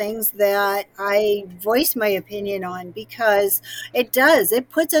of the things that I voice my opinion on because it does.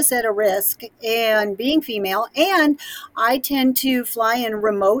 It puts us at a risk. And being female, and I tend to fly in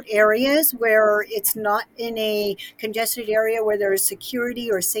remote areas where it's not in a congested area where there is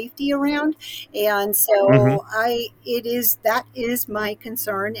security or safety around. And hmm so that is my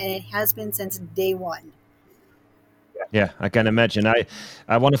concern, and it has been since day one. Yeah, I can imagine.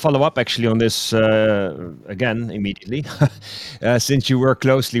 I want to follow up actually on this again immediately, since you work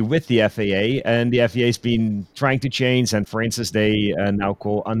closely with the FAA, and the FAA has been trying to change. And for instance, they now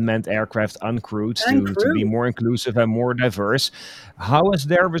call unmanned aircraft uncrewed to be Uncrewed. more inclusive and more diverse. How has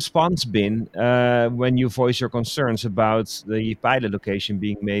their response been when you voice your concerns about the pilot location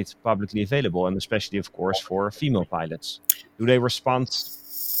being made publicly available, and especially, of course, for female pilots? Do they respond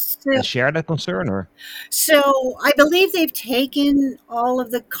So and share that concern, or? So I believe they've taken all of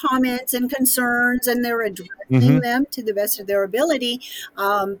the comments and concerns and they're addressing hmm them to the best of their ability.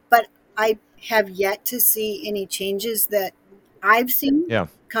 But I have yet to see any changes that I've seen Yeah.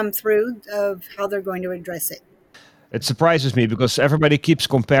 come through of how they're going to address it. It surprises me because everybody keeps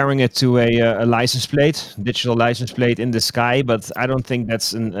comparing it to a license plate, digital license plate in the sky, but I don't think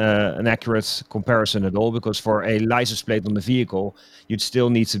that's an accurate comparison at all. Because for a license plate on the vehicle, you'd still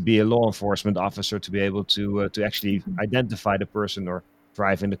need to be a law enforcement officer to be able to actually identify the person or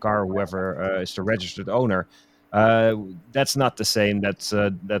drive in the car, whoever is the registered owner. Uh, that's not the same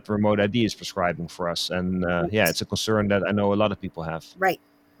that remote ID is prescribing for us. And yeah, it's a concern that I know a lot of people have. Right,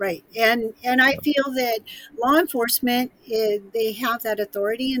 right. And I feel that law enforcement, they have that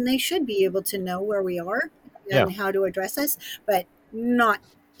authority and they should be able to know where we are Yeah, and how to address us, but not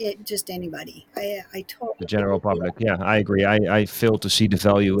just anybody. I the totally general agree with you. public. Yeah, I agree. I fail to see the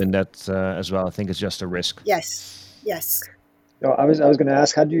value in that as well. I think it's just a risk. Yes, yes. No, I was going to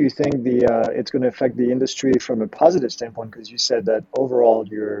ask, how do you think the it's going to affect the industry from a positive standpoint? Because you said that overall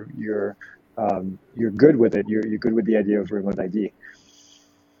you're good with it. You're good with the idea of remote ID.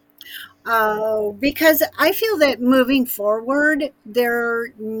 Because I feel that moving forward,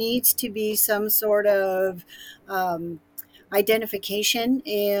 there needs to be some sort of um, identification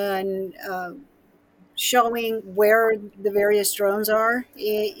and showing where the various drones are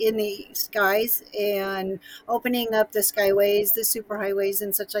in the skies and opening up the skyways, the superhighways,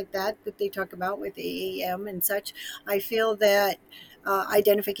 and such like that that they talk about with AAM and such. I feel that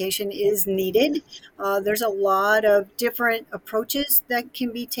identification is needed. There's a lot of different approaches that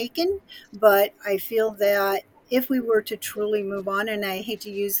can be taken, but I feel that if we were to truly move on, and I hate to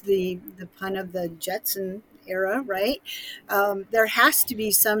use the pun of the Jetson era, right? There has to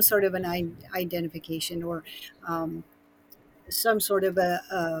be some sort of an identification or um, some sort of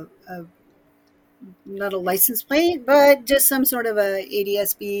a not a license plate, but just some sort of a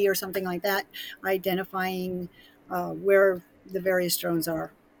ADSB or something like that, identifying where the various drones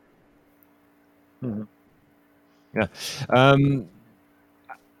are. Mhm. Yeah. Um,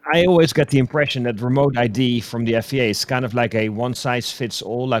 I always get the impression that remote ID from the FAA is kind of like a one size fits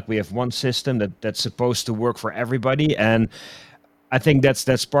all. Like we have one system that's supposed to work for everybody, and I think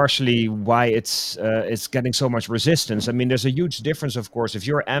that's partially why it's getting so much resistance. I mean, there's a huge difference, of course, if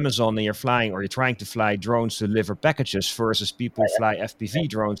you're Amazon and you're flying or you're trying to fly drones to deliver packages versus people who fly FPV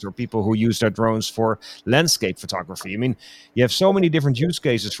drones or people who use their drones for landscape photography. I mean, you have so many different use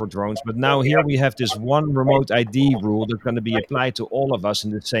cases for drones, but now here we have this one remote ID rule that's going to be applied to all of us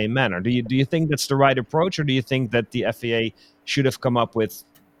in the same manner. Do you think that's the right approach, or do you think that the FAA should have come up with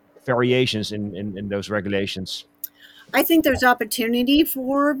variations in those regulations? I think there's opportunity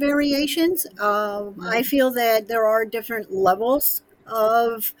for variations. I feel that there are different levels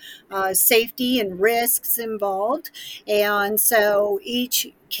of safety and risks involved. And so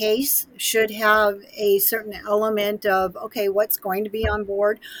each case should have a certain element of, okay, what's going to be on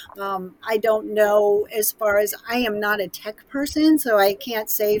board. I don't know, as far as I am not a tech person, so I can't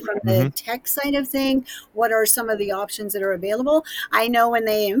say from the Hmm. tech side of thing what are some of the options that are available. I know when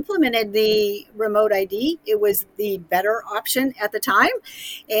they implemented the remote ID, it was the better option at the time.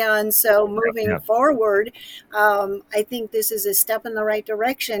 And so moving Yeah. forward, I think this is a step in the right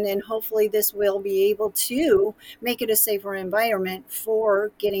direction. And hopefully, this will be able to make it a safer environment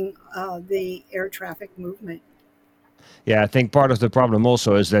for getting the air traffic movement. Yeah, I think part of the problem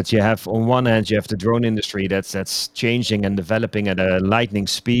also is that you have, on one hand, you have the drone industry that's changing and developing at a lightning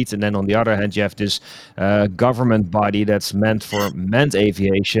speed, and then on the other hand, you have this government body that's meant for manned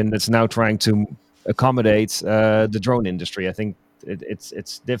aviation that's now trying to accommodate the drone industry. I think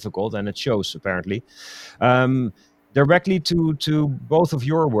it's difficult, and it shows apparently. Um, Directly to both of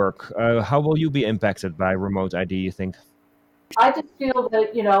your work, how will you be impacted by remote ID? You think? I just feel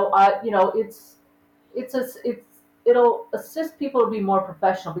that it'll assist people to be more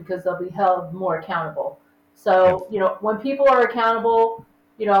professional because they'll be held more accountable. Yeah. So when people are accountable,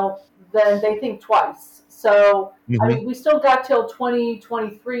 you know, then they think twice. So I Hmm. mean, we still got till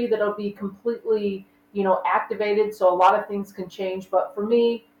 2023 that'll be completely activated. So a lot of things can change. But for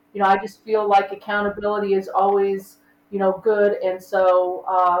me, I just feel like accountability is always good. And so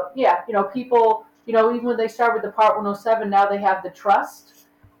yeah, people even when they start with the Part 107, now they have the trust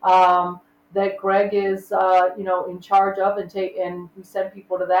um, that Greg is, in charge of, and we send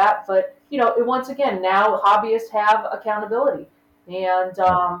people to that. But once again, now hobbyists have accountability, and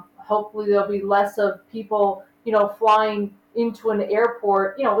Yeah. hopefully there'll be less of people, flying into an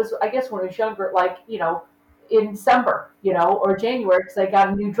airport. It was, I guess when I was younger, like in December, or January, because they got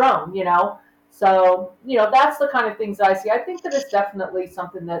a new drone. So that's the kind of things I see. I think that it's definitely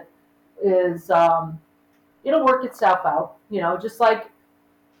something that is it'll work itself out. Just like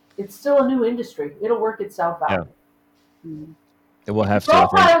it's still a new industry. It'll work itself Yeah. out. Mm. It will have to, I Drone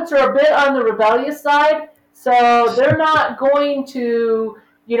think. pilots are a bit on the rebellious side, so they're not going to,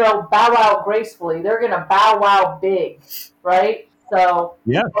 bow out gracefully. They're going to bow wow big, right? So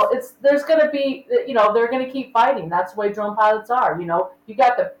Yeah. it's there's going to be, they're going to keep fighting. That's the way drone pilots are. You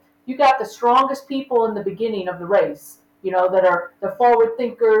got the strongest people in the beginning of the race. That are the forward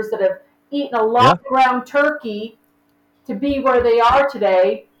thinkers that have eaten a lot Yeah. of ground turkey to be where they are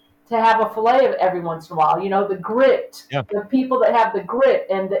today, to have a fillet of every once in a while. The grit, Yeah. the people that have the grit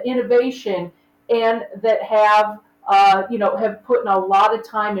and the innovation, and that have put in a lot of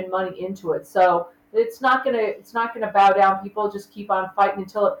time and money into it. So it's not gonna bow down. People just keep on fighting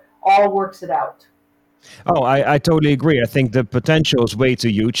until it all works it out. Oh, I totally agree. I think the potential is way too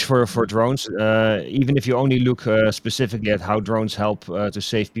huge for drones. Even if you only look specifically at how drones help to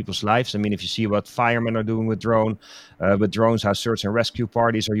save people's lives. I mean, if you see what firemen are doing with drones, how search and rescue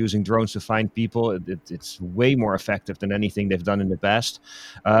parties are using drones to find people, it's way more effective than anything they've done in the past.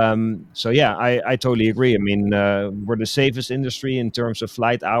 So yeah, I totally agree. I mean, we're the safest industry in terms of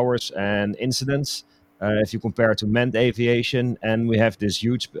flight hours and incidents. If you compare it to manned aviation, and we have this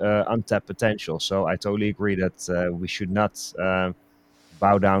huge untapped potential. So I totally agree that we should not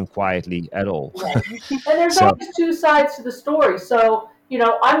bow down quietly at all. Right. And there's So, always two sides to the story. So,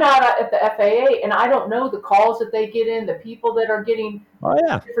 I'm not at the FAA and I don't know the calls that they get in, the people that are getting oh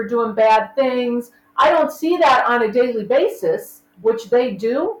yeah, for doing bad things. I don't see that on a daily basis, which they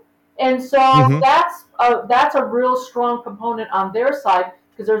do. And so hmm that's a real strong component on their side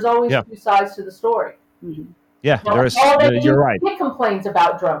because there's always yeah, two sides to the story. Mhm. yeah. All they You're do right. is get complaints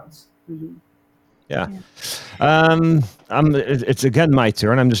about drones. Mhm. Yeah. Yeah. It's again my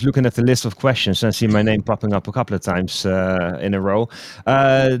turn. I'm just looking at the list of questions and see my name popping up a couple of times in a row.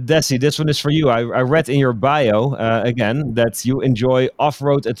 Desi, this one is for you. I read in your bio again that you enjoy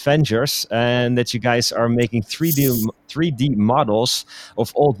off-road adventures and that you guys are making 3D models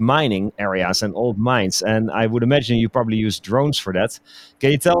of old mining areas and old mines. And I would imagine you probably use drones for that.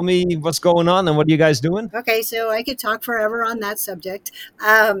 Can you tell me what's going on and what are you guys doing? Okay, so I could talk forever on that subject.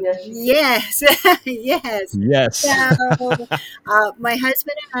 Yes, you can. Yes, yes. Yes. So, my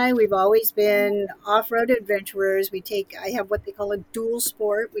husband and I, we've always been off-road adventurers. I have what they call a dual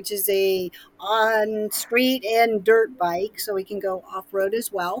sport, which is a on street and dirt bike, so we can go off-road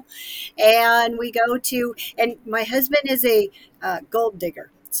as well. And and my husband is a gold digger,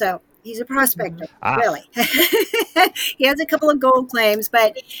 so he's a prospector. Ah, Really, he has a couple of gold claims,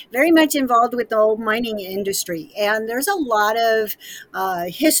 but very much involved with the old mining industry. And there's a lot of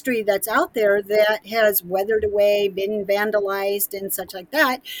history that's out there that has weathered away, been vandalized, and such like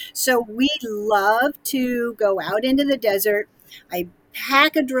that. So we love to go out into the desert. I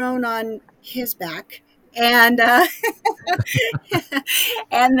pack a drone on his back. And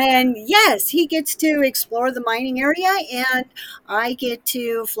and then yes, he gets to explore the mining area, and I get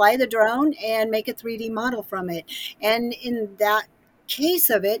to fly the drone and make a 3D model from it. And in that case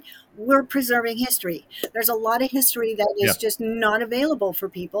of it, we're preserving history. There's a lot of history that yeah. is just not available for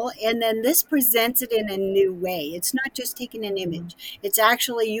people. And then this presents it in a new way. It's not just taking an image, it's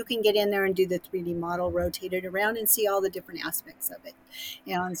actually you can get in there and do the 3D model, rotate it around, and see all the different aspects of it.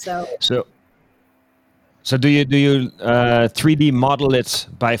 And so, So So do you 3D model it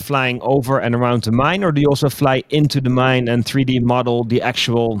by flying over and around the mine, or do you also fly into the mine and 3D model the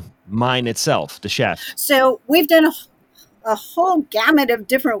actual mine itself, the shaft? so we've done a whole gamut of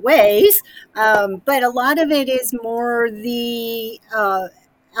different ways, but a lot of it is more the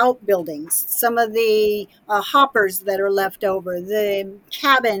outbuildings, some of the hoppers that are left over, the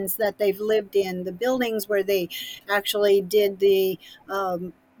cabins that they've lived in, the buildings where they actually did the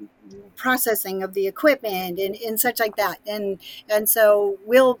processing of the equipment and such like that. And so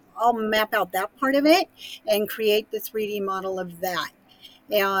I'll map out that part of it and create the 3D model of that.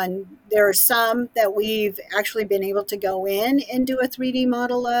 And there are some that we've actually been able to go in and do a 3D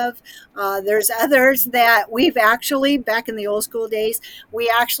model of. There's others that we've actually, back in the old school days,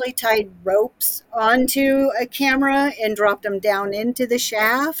 we actually tied ropes onto a camera and dropped them down into the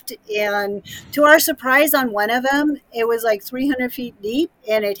shaft. And to our surprise, on one of them, it was like 300 feet deep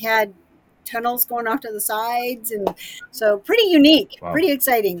and it had tunnels going off to the sides. And so pretty unique, Wow. pretty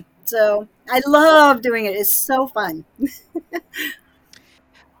exciting. So I love doing it. It's so fun.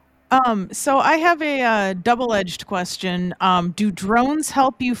 So I have a double-edged question. Do drones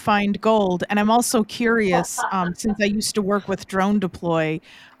help you find gold? And I'm also curious, since I used to work with Drone Deploy,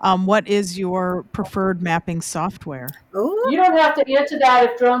 what is your preferred mapping software? Oh, You don't have to answer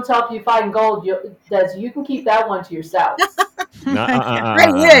that if drones help you find gold. You can keep that one to yourself. No, I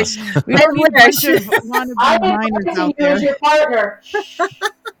wish. We I don't need a bunch wish. of I wannabe miners invited out you there. as your partner.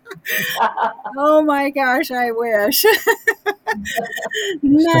 Oh my gosh, I wish.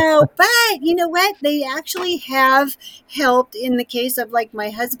 No, but you know what? They actually have helped in the case of like my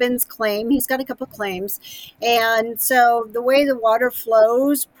husband's claim. He's got a couple claims. And so the way the water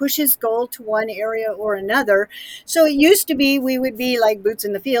flows pushes gold to one area or another. So it used to be we would be like boots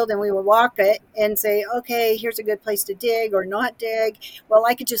in the field and we would walk it and say, okay, here's a good place to dig or not dig. Well,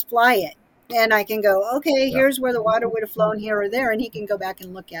 I could just fly it. and I can go, okay, Yeah. here's where the water would have flown here or there, and he can go back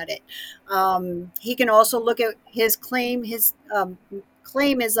and look at it. He can also look at his claim. His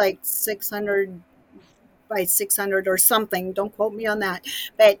claim is like 600 by 600 or something. Don't quote me on that.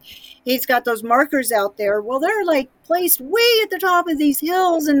 But he's got those markers out there. Well, they're like placed way at the top of these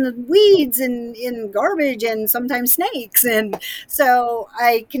hills and the weeds and in garbage and sometimes snakes. And so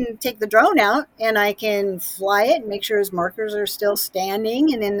I can take the drone out and I can fly it and make sure his markers are still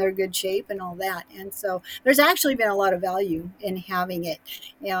standing and in their good shape and all that. And so there's actually been a lot of value in having it.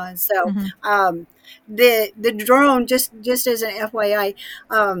 And so, Mhm. the drone, just as an FYI,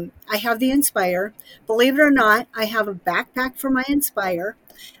 I have the Inspire. Believe it or not, I have a backpack for my Inspire.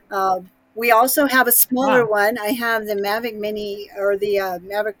 Uh, we also have a smaller Wow. one. I have the Mavic Mini or the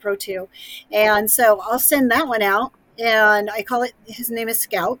Mavic Pro 2. And so I'll send that one out. And I call it, his name is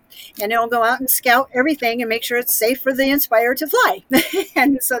Scout. And it'll go out and scout everything and make sure it's safe for the Inspire to fly.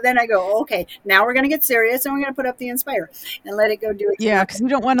 And so then I go, okay, now we're going to get serious and we're going to put up the Inspire and let it go do its Yeah, work. because you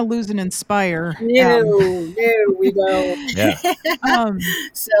don't want to lose an Inspire. No, we don't. Yeah.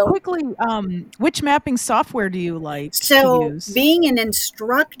 So, Quickly, which mapping software do you like to so use? being an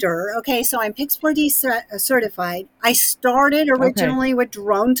instructor, okay, so I'm PiXL certified. I started Okay. originally with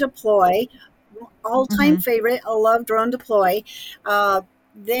Drone Deploy, all time Hmm. favorite. I love Drone Deploy.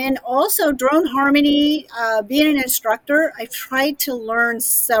 Then also Drone Harmony. Being an instructor, I've tried to learn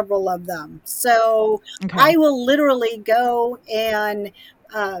several of them. So Okay. I will literally go and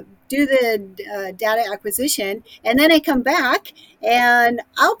do the data acquisition, and then I come back and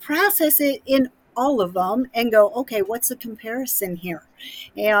I'll process it in all of them and go, okay, what's the comparison here?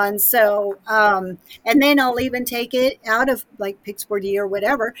 And so, and then I'll even take it out of like Pix4D or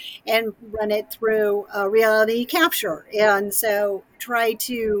whatever and run it through reality capture. And so try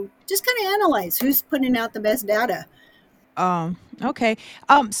to just kind of analyze who's putting out the best data. Okay.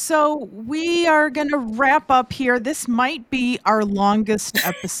 So we are going to wrap up here. This might be our longest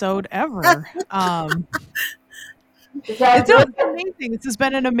episode ever. Is that It's no, good? it's amazing. This has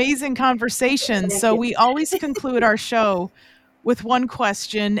been an amazing conversation. Thank So you. we always conclude our show with one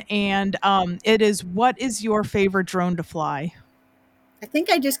question, and it is, what is your favorite drone to fly? I think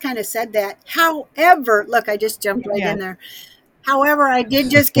I just kind of said that. However, look, I just jumped right Yeah. in there. However, I did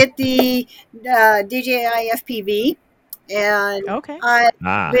just get the DJI FPV, and Okay. I've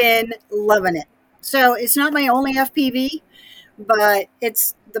Ah. been loving it. So it's not my only FPV, but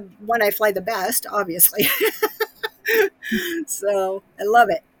it's the one I fly the best, obviously. So I love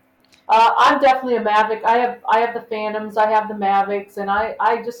it. I'm definitely a Mavic. I have the Phantoms, I have the Mavics, and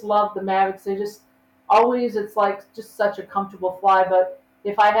I just love the Mavics. They just always, it's like just such a comfortable fly. But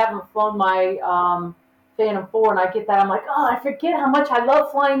if I haven't flown my Phantom 4 and I get that, I'm like, oh, I forget how much I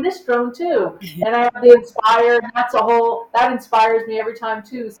love flying this drone too. And I have the Inspire, and that's a whole that inspires me every time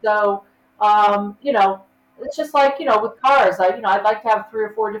too. So it's just like with cars. I'd like to have 3 or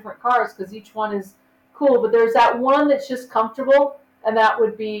 4 different cars because each one is cool. But there's that one that's just comfortable, and that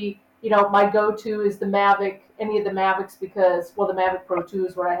would be my go-to is the Mavic, any of the Mavics because, well, the Mavic Pro 2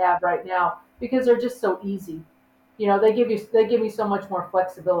 is what I have right now because they're just so easy. They give me so much more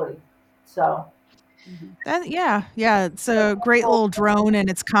flexibility. So, Yeah, it's a great little drone and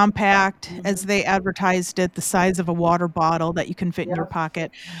it's compact, as mhm. they advertised it, the size of a water bottle that you can fit in your Yep.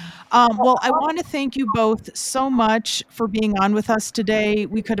 pocket. Well, I want to thank you both so much for being on with us today.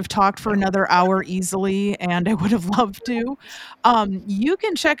 We could have talked for another hour easily, and I would have loved to. You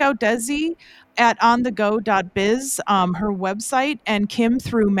can check out Desi at onthego.biz, her website, and Kim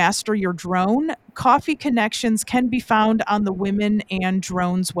through Master Your Drone. Coffee Connections can be found on the Women and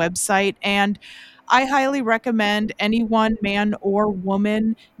Drones website, and I highly recommend anyone, man or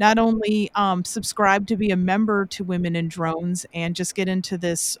woman, not only subscribe to be a member to Women in Drones and just get into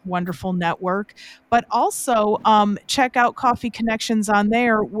this wonderful network, but also check out Coffee Connections on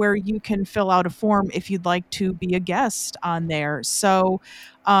there where you can fill out a form if you'd like to be a guest on there. So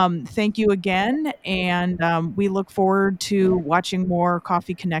thank you again. And we look forward to watching more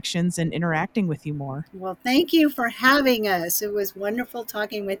Coffee Connections and interacting with you more. Well, thank you for having us. It was wonderful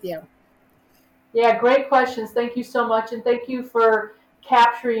talking with you. Yeah, great questions. Thank you so much, and thank you for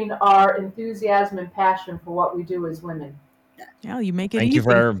capturing our enthusiasm and passion for what we do as women. Yeah, you make it Thank you easy.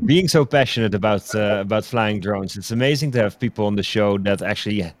 for being so passionate about flying drones. It's amazing to have people on the show that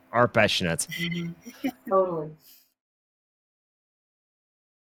actually are passionate. Hmm. Totally.